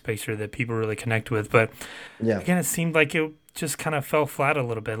of Backspacer that people really connect with. But again, it seemed like it just kind of fell flat a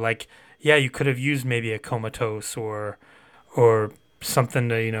little bit. Like, yeah, you could have used maybe a Comatose or something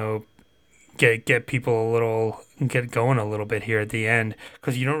to, get people get going a little bit here at the end.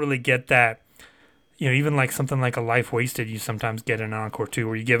 Because you don't really get that. Even like something like A Life Wasted, you sometimes get an encore too,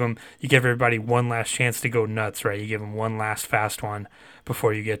 where you give everybody one last chance to go nuts, right? You give them one last fast one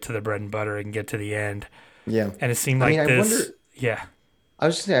before you get to the bread and butter and get to the end. Yeah. And it seemed like this. Yeah. I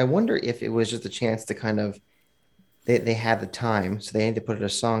was just saying, I wonder if it was just a chance to kind of, they had the time, so they had to put a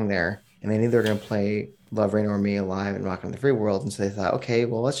song there, and they knew they were going to play Love, Rain Over Me, Alive, and Rockin' on the Free World. And so they thought, okay,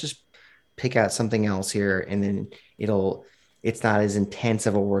 well, let's just pick out something else here, and then it's not as intense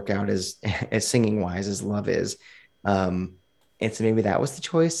of a workout as singing wise as Love is. And so maybe that was the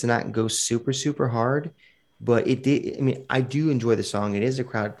choice, to not go super, super hard, but it did. I mean, I do enjoy the song. It is a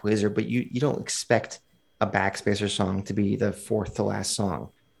crowd pleaser, but you don't expect a Backspacer song to be the fourth to last song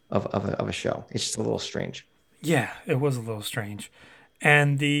of a show. It's just a little strange. Yeah, it was a little strange.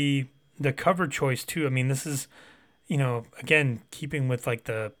 And the cover choice too. I mean, this is, again, keeping with like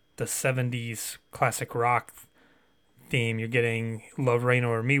the 70s classic rock theme. You're getting Love, Rain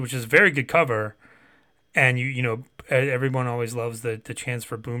Over Me, which is a very good cover, and everyone always loves the chance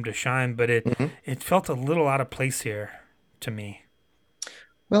for Boom to Shine, but it felt a little out of place here to me.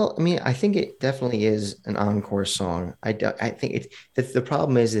 Well, I mean, I think it definitely is an encore song. I think the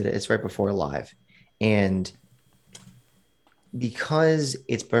problem is that it's right before Live, and because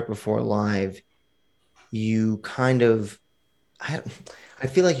it's right before Live, you kind of, I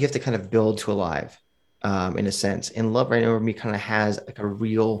feel like you have to kind of build to a Live. In a sense, and Love Right Over Me kind of has like a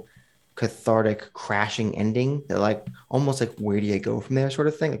real cathartic crashing ending that, like, almost like, where do you go from there sort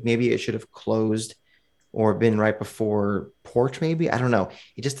of thing. Like, maybe it should have closed or been right before Porch, maybe. I don't know.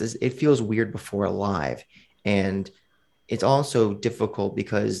 It feels weird before Live. And it's also difficult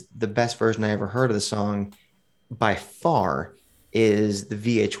because the best version I ever heard of the song by far is the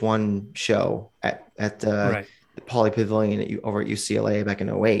VH1 show at the Poly Pavilion over at UCLA back in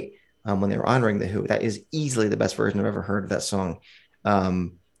 2008. When they were honoring The Who. That is easily the best version I've ever heard of that song.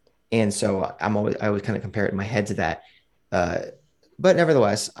 And so I always kind of compare it in my head to that. But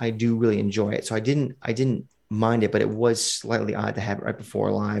nevertheless, I do really enjoy it. So I didn't mind it, but it was slightly odd to have it right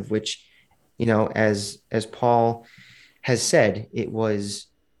before Live, which, as Paul has said, it was,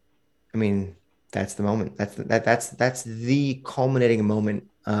 I mean, that's the moment. That's the culminating moment.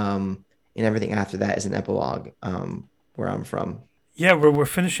 And everything after that is an epilogue, where I'm from. Yeah, we're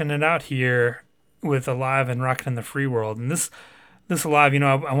finishing it out here with Alive and Rockin' in the Free World, and this Alive,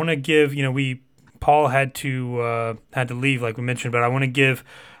 I want to give, Paul had to leave, like we mentioned, but I want to give,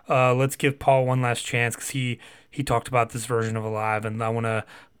 let's give Paul one last chance, because he talked about this version of Alive, and I want to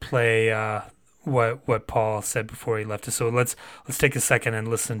play what Paul said before he left us. So let's take a second and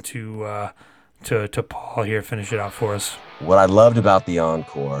listen to Paul here finish it out for us. What I loved about the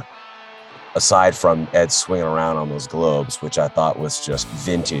encore, aside from Ed swinging around on those globes, which I thought was just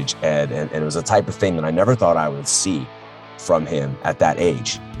vintage Ed, and it was a type of thing that I never thought I would see. from him at that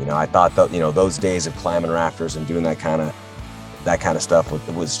age. You know, I thought that, you know, those days of climbing rafters and doing that kind of stuff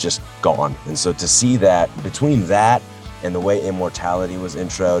was just gone. And so to see that, between that and the way Immortality was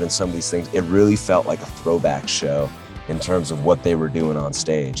introed and some of these things, it really felt like a throwback show in terms of what they were doing on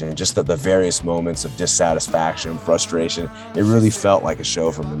stage, and just the various moments of dissatisfaction, frustration. It really felt like a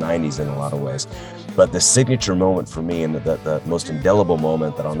show from the 90s in a lot of ways. But the signature moment for me, and the most indelible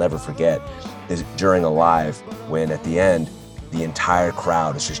moment that I'll never forget, is during Alive, when at the end, the entire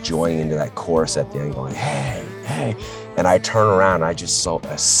crowd is just joining into that chorus at the end going, hey, hey. And I turn around and I just saw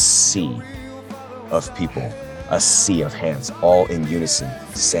a sea of people, a sea of hands, all in unison,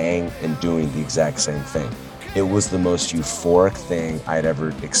 saying and doing the exact same thing. It was the most euphoric thing I'd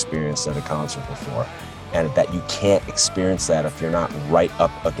ever experienced at a concert before. And that you can't experience that if you're not right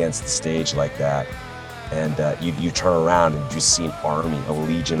up against the stage like that. And you turn around and you see an army, a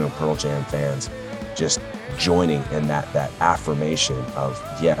legion of Pearl Jam fans just joining in that affirmation of,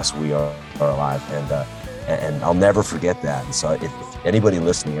 yes, we are alive. And I'll never forget that. And so if anybody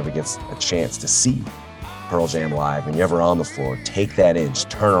listening ever gets a chance to see Pearl Jam live and you're ever on the floor, take that in, just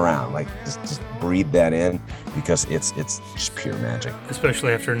turn around, like just breathe that in, because it's just pure magic.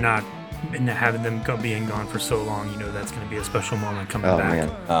 Especially after not having them being gone for so long, you know that's going to be a special moment coming back. Man.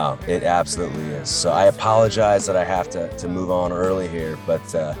 Oh, it absolutely is. So I apologize that I have to move on early here,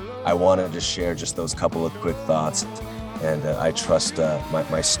 but I wanted to share just those couple of quick thoughts, and I trust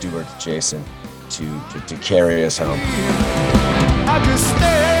my steward Jason to carry us home. I just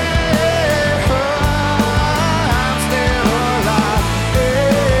stay.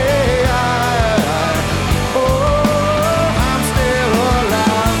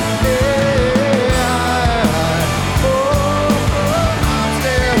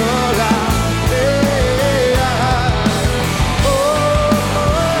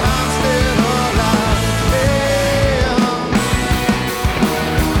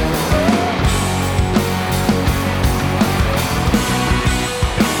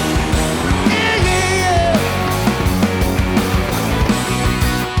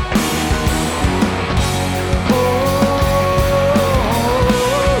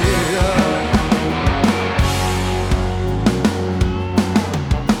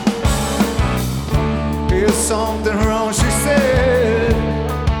 Something wrong, she said.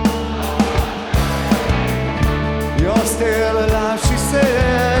 You're still alive, she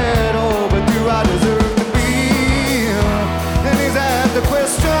said. Oh, but do I deserve to be? And is that the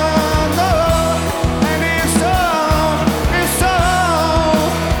question? Oh, and if so,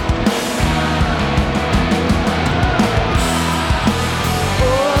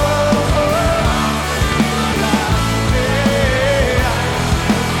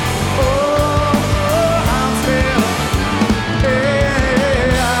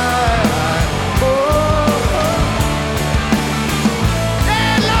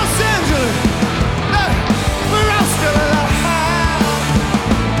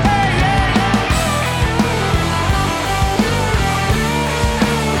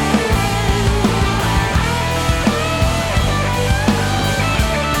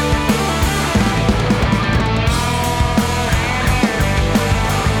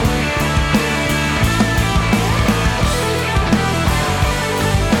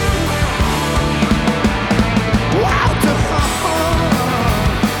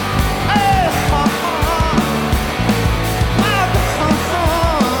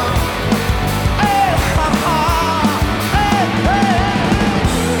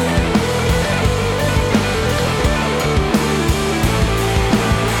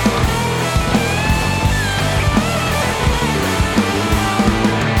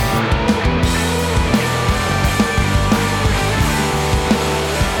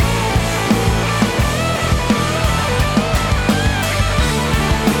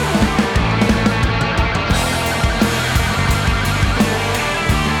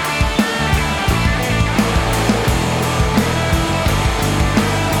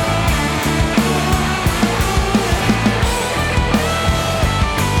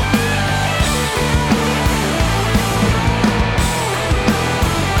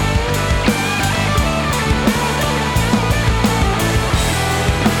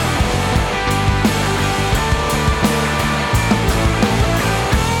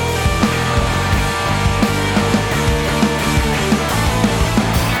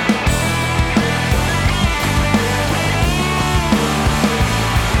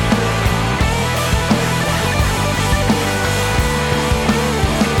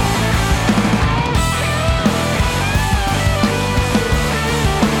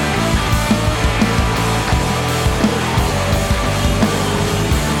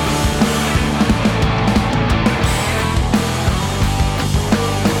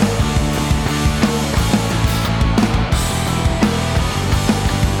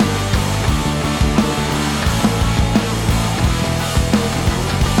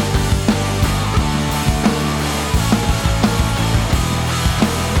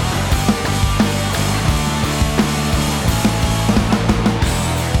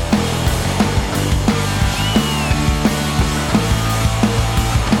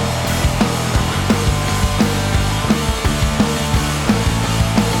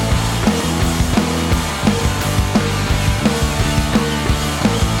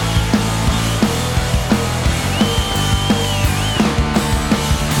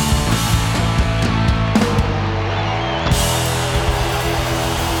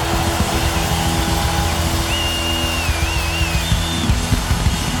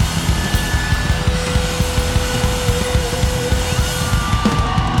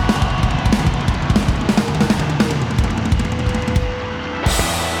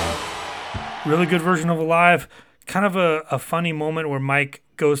 Really good version of Alive. Kind of a funny moment where Mike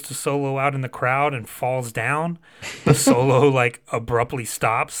goes to solo out in the crowd and falls down. The solo like abruptly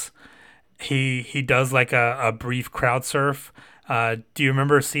stops. He does like a brief crowd surf. Do you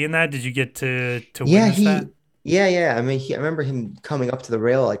remember seeing that? Did you get to Yeah, witness that? yeah. I mean, I remember him coming up to the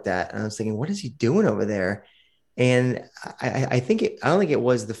rail like that, and I was thinking, what is he doing over there? And I don't think it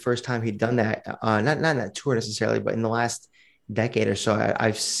was the first time he'd done that. Not in that tour necessarily, but in the last decade or so,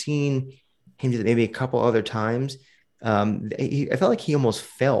 I've seen him do that maybe a couple other times. I felt like he almost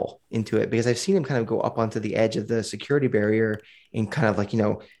fell into it because I've seen him kind of go up onto the edge of the security barrier and kind of like,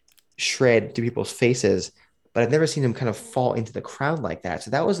 shred to people's faces. But I've never seen him kind of fall into the crowd like that.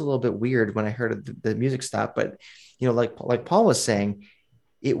 So that was a little bit weird when I heard the music stop. But, like Paul was saying,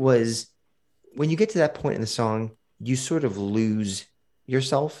 it was when you get to that point in the song, you sort of lose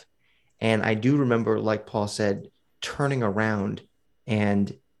yourself. And I do remember, like Paul said, turning around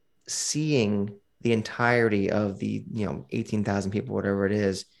and seeing the entirety of the 18,000 people, whatever it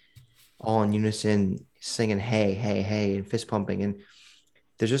is, all in unison singing hey hey hey and fist pumping. And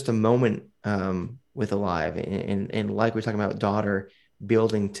there's just a moment with Alive, and like we're talking about Daughter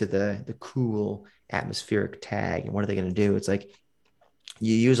building to the cool atmospheric tag. And what are they going to do? It's like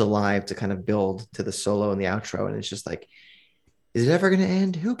you use Alive to kind of build to the solo and the outro, and it's just like, is it ever going to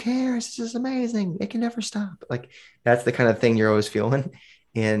end? Who cares? This is amazing. It can never stop. Like that's the kind of thing you're always feeling,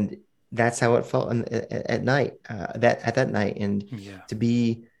 and that's how it felt at night. That night, and Yeah. to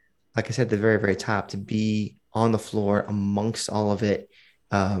be, like I said, at the very very top, to be on the floor amongst all of it,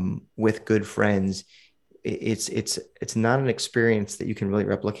 with good friends. It's not an experience that you can really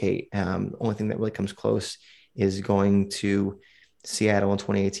replicate. Only thing that really comes close is going to Seattle in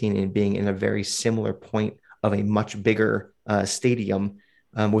 2018 and being in a very similar point of a much bigger stadium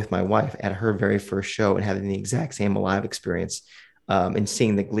with my wife at her very first show and having the exact same Alive experience, and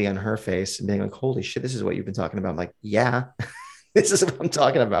seeing the glee on her face and being like, holy shit, this is what you've been talking about. I'm like, yeah, this is what I'm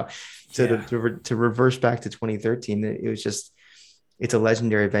talking about. So Yeah. to reverse back to 2013, it was just, it's a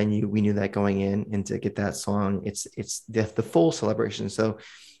legendary venue. We knew that going in, and to get that song, it's the full celebration. So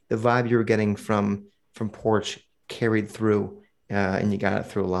the vibe you were getting from Porch carried through, and you got it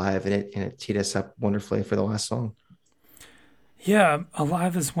through Alive, and it teed us up wonderfully for the last song. Yeah,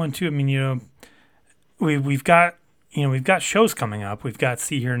 Alive is one too. I mean, we've got we've got shows coming up. We've got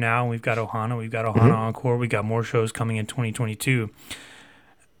See Here Now, we've got Ohana, we've got Ohana Encore, we got more shows coming in 2022.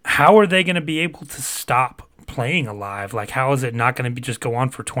 How are they going to be able to stop playing Alive? Like, how is it not going to be just go on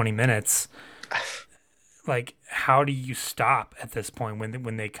for 20 minutes? Like, how do you stop at this point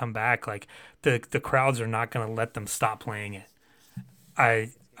when they come back? Like, the crowds are not going to let them stop playing it. I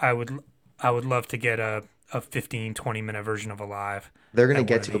would love to get a 15, 20-minute version of Alive. They're going to at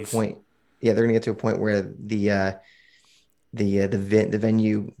get one of to a these. point. Yeah, they're going to get to a point where the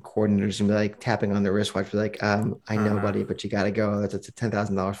venue coordinators gonna be like tapping on their wristwatch, be like, I know, buddy, but you got to go. That's a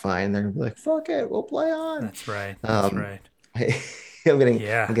 $10,000 fine. And they're gonna be like, fuck it, we'll play on. That's right. That's Um, right. I'm getting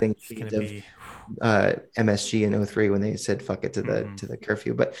Yeah, it's teased gonna of be. MSG in '03 when they said fuck it to the Mhm. to the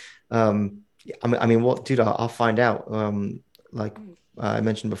curfew. But I mean, well, dude, I'll find out. Like I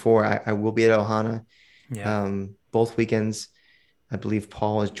mentioned before, I will be at Ohana Yeah. both weekends. I believe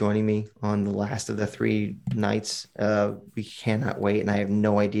Paul is joining me on the last of the 3 nights. We cannot wait, and I have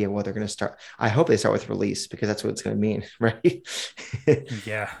no idea what they're going to start. I hope they start with Release, because that's what it's going to mean, right?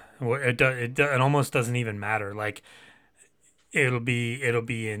 Yeah. Well, it almost doesn't even matter. Like, it'll be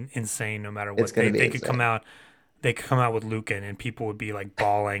insane no matter It's what. going They to be they could come insane. out they could come out with Lucan and people would be like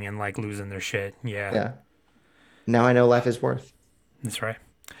bawling and like losing their shit. Yeah, Yeah. Now I know life is worth. that's right.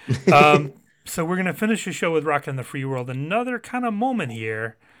 So we're gonna finish the show with Rockin' the Free World. Another kind of moment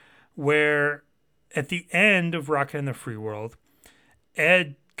here where at the end of Rockin' in the Free World,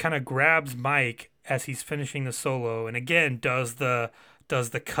 Ed kind of grabs Mike as he's finishing the solo and again does the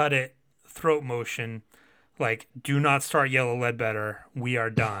cut it throat motion, like, do not start Yellow Ledbetter, we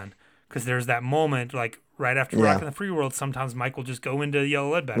are done. Because there's that moment, like right after Rockin' Yeah. the Free World, sometimes Mike will just go into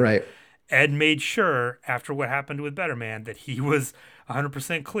Yellow Ledbetter. Right. Ed made sure after what happened with Better Man that he was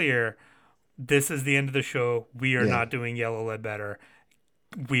 100% clear. This is the end of the show. We are Yeah. not doing Yellow Ledbetter.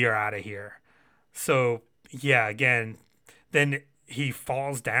 We are out of here. So yeah, again, then he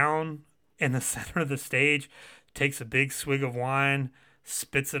falls down in the center of the stage, takes a big swig of wine,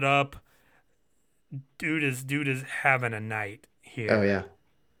 spits it up. Dude is having a night here. Oh yeah.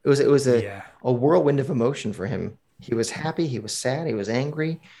 It was Yeah. a whirlwind of emotion for him. He was happy, he was sad, he was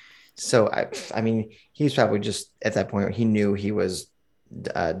angry. So I mean, he was probably just at that point he knew he was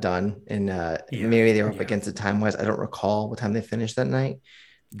done, and Yeah. maybe they were up Yeah. against it time wise. I don't recall what time they finished that night,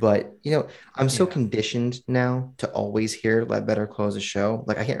 But I'm so Yeah. conditioned now to always hear "Let Better Close a Show."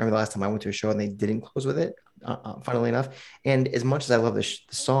 Like I can't remember the last time I went to a show and they didn't close with it. Funnily enough, and as much as I love the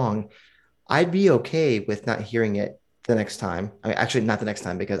song, I'd be okay with not hearing it the next time. I mean, actually, not the next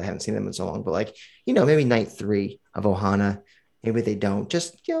time because I haven't seen them in so long. But like, maybe night three of Ohana. Maybe they don't.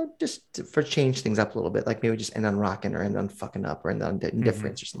 Just for change things up a little bit. Like maybe just end on rocking or end on fucking up or end on Hmm.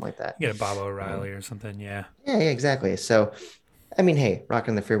 indifference or something like that. You get a Bob Um, O'Reilly or something. Yeah. yeah, exactly. So I mean, hey,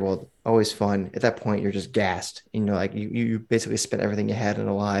 rocking the free world, always fun. At that point, you're just gassed. Like you basically spent everything you had and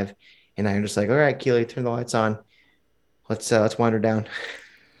alive. And now you're just like, all right, Keely, turn the lights on. Let's wander down.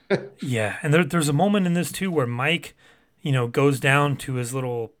 Yeah. And there's a moment in this too where Mike, goes down to his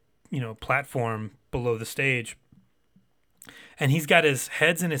little, platform below the stage, and he's got his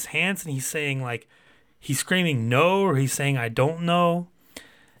heads in his hands, and he's saying like, he's screaming no, or he's saying I don't know.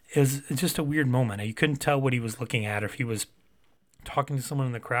 It's just a weird moment. You couldn't tell what he was looking at, or if he was talking to someone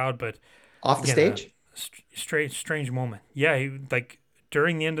in the crowd. But Off the again, a stage? strange moment. Yeah, like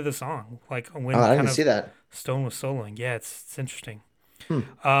during the end of the song, like Oh, when I kind didn't see of that. Stone was soloing. Yeah, it's interesting.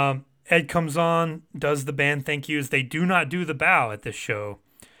 Hmm. Ed comes on, does the band thank yous. They do not do the bow at this show.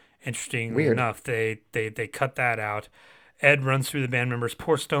 Interestingly Weird. enough, they cut that out. Ed runs through the band members.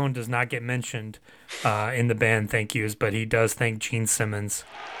 Poor Stone does not get mentioned in the band thank yous, but he does thank Gene Simmons.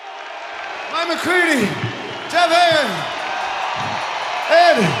 Mike McCready, Jeff Hagan,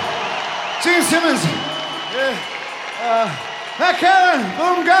 Ed, Gene Simmons, Matt Cannon,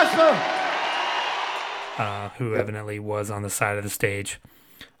 Boom Gospel. Who Yep. evidently was on the side of the stage,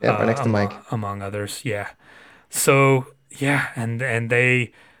 Yep. Right next to Mike. among others. Yeah. So yeah, and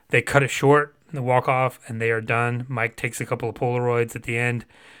they cut it short, the walk off, and they are done. Mike takes a couple of Polaroids at the end,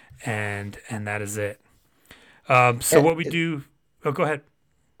 and that is it. So And what we do? Oh, go ahead.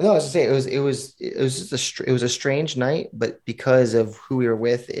 no, I was to say it was just it was a strange night, but because of who we were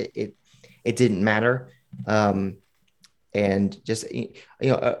with, it didn't matter. Um, and just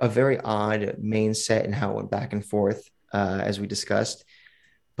a very odd main set and how it went back and forth as we discussed.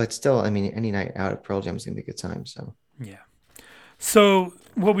 But still, I mean, any night out at Pearl Jam is gonna be a good time. So Yeah. So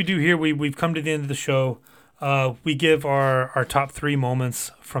what we do here, we've come to the end of the show. We give our top three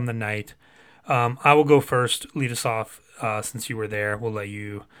moments from the night. I will go first. Lead us off since you were there. We'll let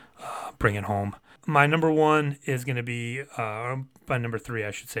you bring it home. My number one is going to be, my number three,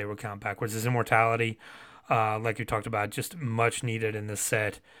 I should say, we'll count backwards, is Immortality. Like you talked about, just much needed in this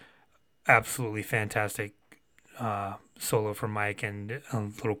set. Absolutely fantastic solo from Mike, and a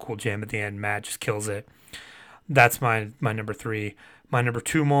little cool jam at the end. Matt just kills it. That's my number three. My number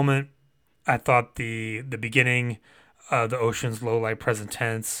two moment, I thought the beginning, the Ocean's Low Light Present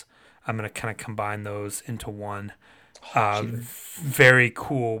Tense. I'm gonna kind of combine those into one. cheater. Very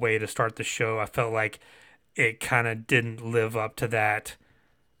cool way to start the show. I felt like it kind of didn't live up to that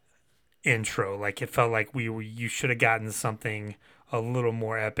intro. Like it felt like you should have gotten something a little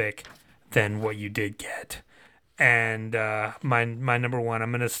more epic than what you did get. And my number one,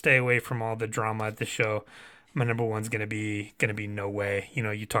 I'm gonna stay away from all the drama at the show. My number one's gonna be No Way.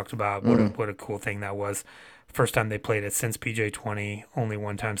 You talked about Mm. what a cool thing that was. First time they played it since PJ20, only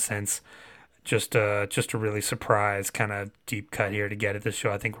one time since. Just a really surprise kind of deep cut here to get at this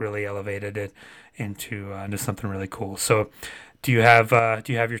show. I think really elevated it into something really cool. So, do you have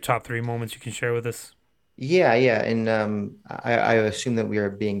your top three moments you can share with us? Yeah, yeah, and I assume that we are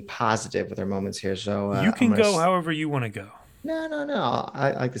being positive with our moments here. So You I'm can go however you want to go. no, no, no.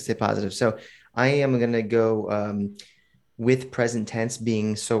 I like to stay positive. So I am gonna go with present tense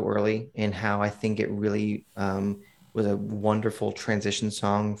being so early and how I think it really was a wonderful transition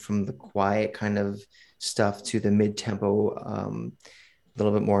song from the quiet kind of stuff to the mid-tempo, a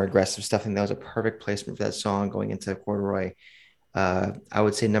little bit more aggressive stuff. And that was a perfect placement for that song going into Corduroy. I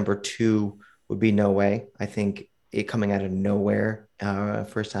would say number two would be No Way. I think it coming out of nowhere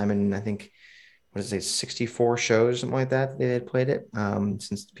first time, and I think what did it say, 64 shows, something like that. They had played it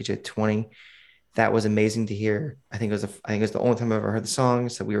since PJ 20. That was amazing to hear. I think it was the only time I ever heard the song,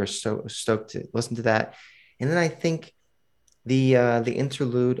 so we were so stoked to listen to that. And then I think the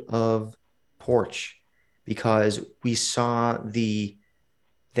interlude of Porch, because we saw the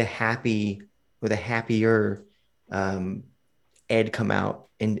happy or the happier um, Ed come out,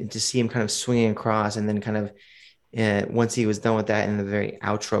 and to see him kind of swinging across, and then kind of once he was done with that in the very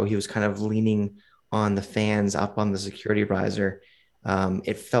outro, he was kind of leaning on the fans up on the security riser.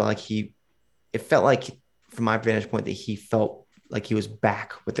 It felt like from my vantage point, that he felt like he was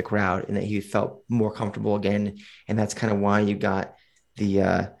back with the crowd and that he felt more comfortable again. And that's kind of why you got the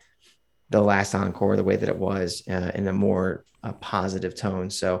uh, the last encore the way that it was in a more positive tone.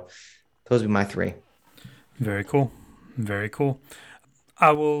 So those would be my three. Very cool. Very cool.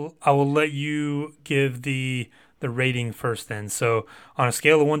 I will let you give the rating first then. So on a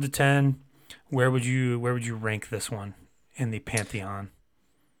scale of 1 to 10, where would you rank this one in the pantheon?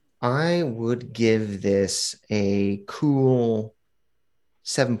 I would give this a cool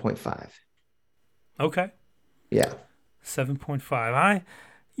 7.5. Okay. Yeah. 7.5.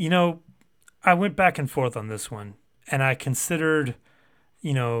 You know, I went back and forth on this one, and I considered,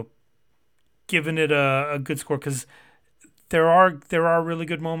 you know, giving it a good score because there are really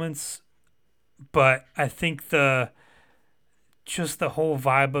good moments, but I think the whole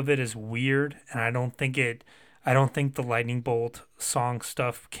vibe of it is weird, and I don't think the lightning bolt song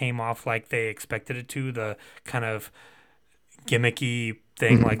stuff came off like they expected it to. The kind of gimmicky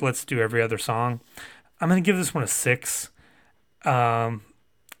thing, like Mhm. let's do every other song. I'm gonna give this one a 6. Um,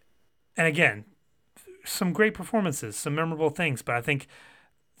 and again, some great performances, some memorable things, but I think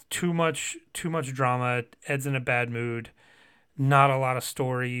too much drama. Ed's in a bad mood. Not a lot of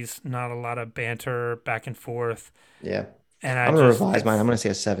stories, not a lot of banter back and forth, Yeah. and I I'm gonna just revise mine. I'm gonna say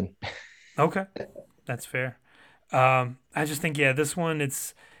a 7. okay. That's fair. I just think yeah, this one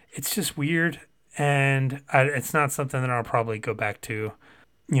it's just weird, and it's not something that I'll probably go back to.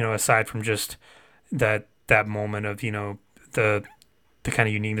 Aside from just that moment of the the kind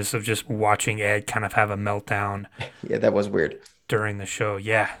of uniqueness of just watching Ed kind of have a meltdown Yeah, that was weird. during the show.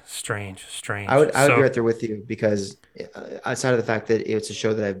 Yeah, strange, I strange. would I would be So right there with you because outside of the fact that it's a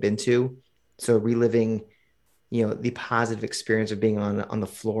show that I've been to, so reliving, the positive experience of being on the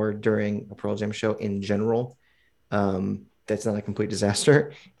floor during a Pearl Jam show in general, that's not a complete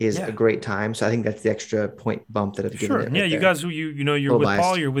disaster, is a yeah, great time. So I think that's the extra point bump that I've given sure. it And yeah, right you there. guys, you're A little with Paul,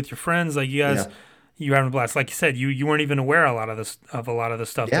 biased. you're with your friends, like you guys, Yeah. you're having a blast. Like you said, you weren't even aware a lot of the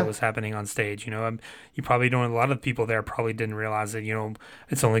stuff that Yeah. was happening on stage. You probably don't. A lot of the people there probably didn't realize that.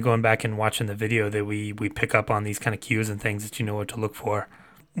 It's only going back and watching the video that we pick up on these kind of cues and things that you know what to look for.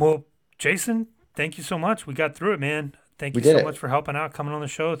 Well, Jason, thank you so much. We got through it, man. Thank We you did so much it. for helping out, coming on the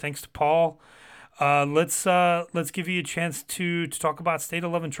show. Thanks to Paul. Let's give you a chance to talk about State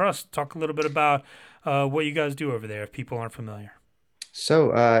of Love and Trust. Talk a little bit about what you guys do over there if people aren't familiar.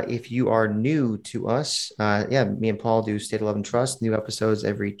 So, if you are new to us, yeah, me and Paul do State of Love and Trust, new episodes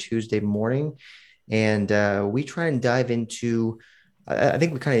every Tuesday morning. And we try and dive into, I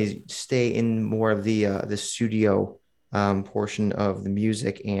think we kind of stay in more of the studio portion of the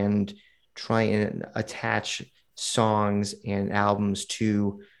music and try and attach songs and albums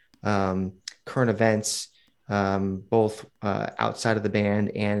to um, current events, both outside of the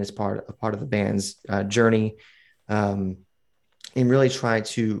band and as a part of the band's journey. Um, and really try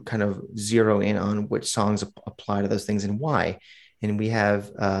to kind of zero in on which songs apply to those things and why. And we have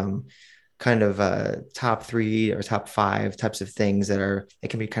kind of top three or top five types of things it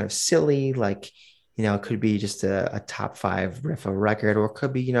can be kind of silly, like, it could be just a top five riff of a record, or it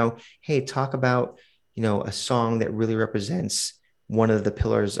could be, hey, talk about, a song that really represents one of the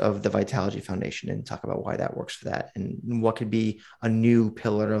pillars of the Vitality Foundation and talk about why that works for that, and what could be a new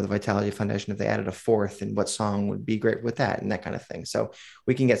pillar of the Vitality Foundation if they added a fourth, and what song would be great with that, and that kind of thing. So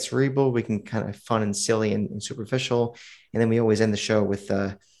we can get cerebral, we can kind of fun and silly and superficial, and then we always end the show with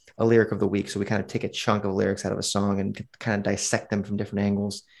a lyric of the week. So we kind of take a chunk of lyrics out of a song and kind of dissect them from different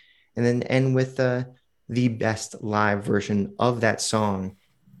angles, and then end with the best live version of that song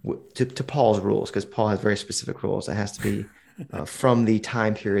to Paul's rules, because Paul has very specific rules. It has to be from the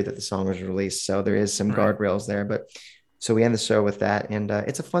time period that the song was released. So there is some Right. guardrails there, but so we end the show with that, and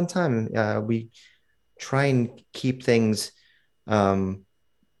it's a fun time. We try and keep things um,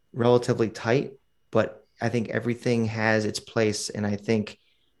 relatively tight, but I think everything has its place, and I think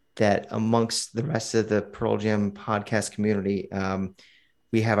that amongst the rest of the Pearl Jam podcast community,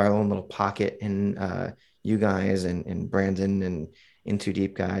 we have our own little pocket, and you guys and Brandon and In Too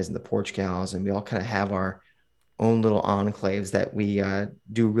Deep guys and the Porch Gals, and we all kind of have our own little enclaves that we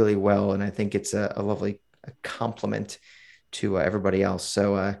do really well. And I think it's a lovely compliment to everybody else.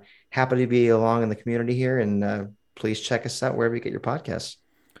 So happy to be along in the community here, and please check us out wherever you get your podcasts.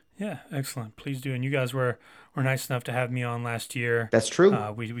 Yeah, excellent. Please do. And you guys were nice enough to have me on last year. That's true.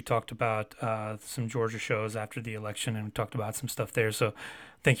 We talked about some Georgia shows after the election, and we talked about some stuff there. So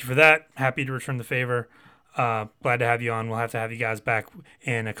thank you for that. Happy to return the favor. Glad to have you on. We'll have to have you guys back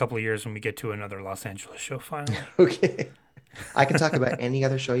in a couple of years when we get to another Los Angeles show finally. Okay. I can talk about any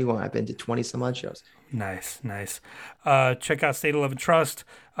other show you want. I've been to 20 some odd shows. Nice, nice. Check out State of Love and Trust.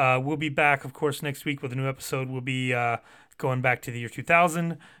 We'll be back, of course, next week with a new episode. We'll be going back to the year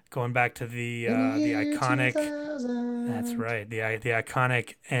 2000, going back to the iconic. 2000. That's right, the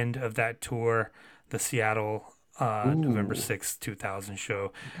iconic end of that tour, the Seattle November Ooh, 6th, 2000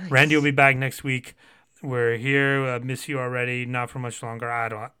 show. Randy will nice. be back next week. We're here. Miss you already. Not for much longer.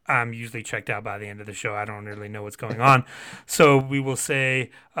 I'm usually checked out by the end of the show. I don't really know what's going on. So we will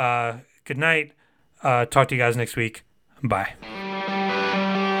say good night. Talk to you guys next week. Bye.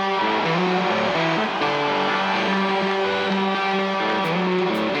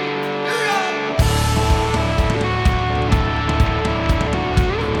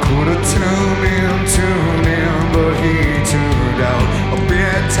 Could've tuned in, but he tuned out. A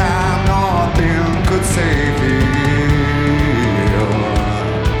bedtime, nothing could save him.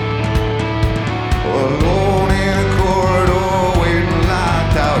 Alone in a corridor, waiting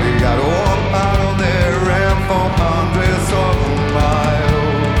locked out. He got up out of there and for hundreds of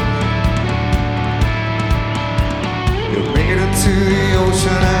miles. He made it to the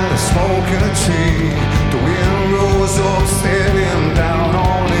ocean and a smoke in a tree. The wind rose up, set him down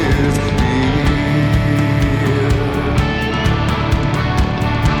on his feet.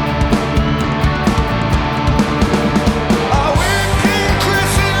 I went King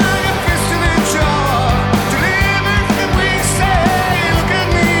Christian like a fist in a jar. To live everything we say, look at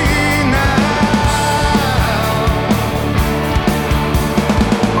me now.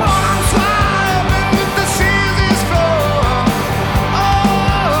 I'm swimming with the seasons flow.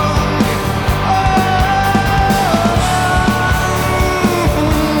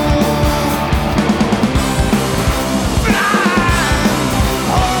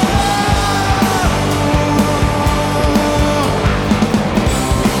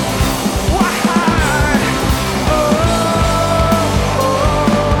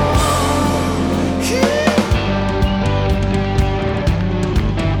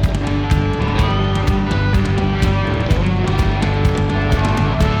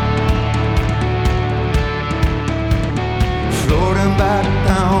 Floating back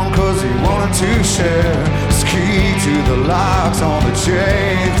down cause he wanted to share his key to the locks on the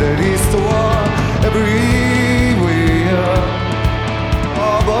chains that he stole everywhere.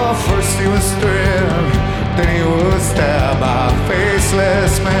 Oh, but first he was stripped, then he was stabbed by a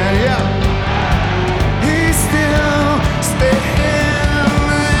faceless man, yeah.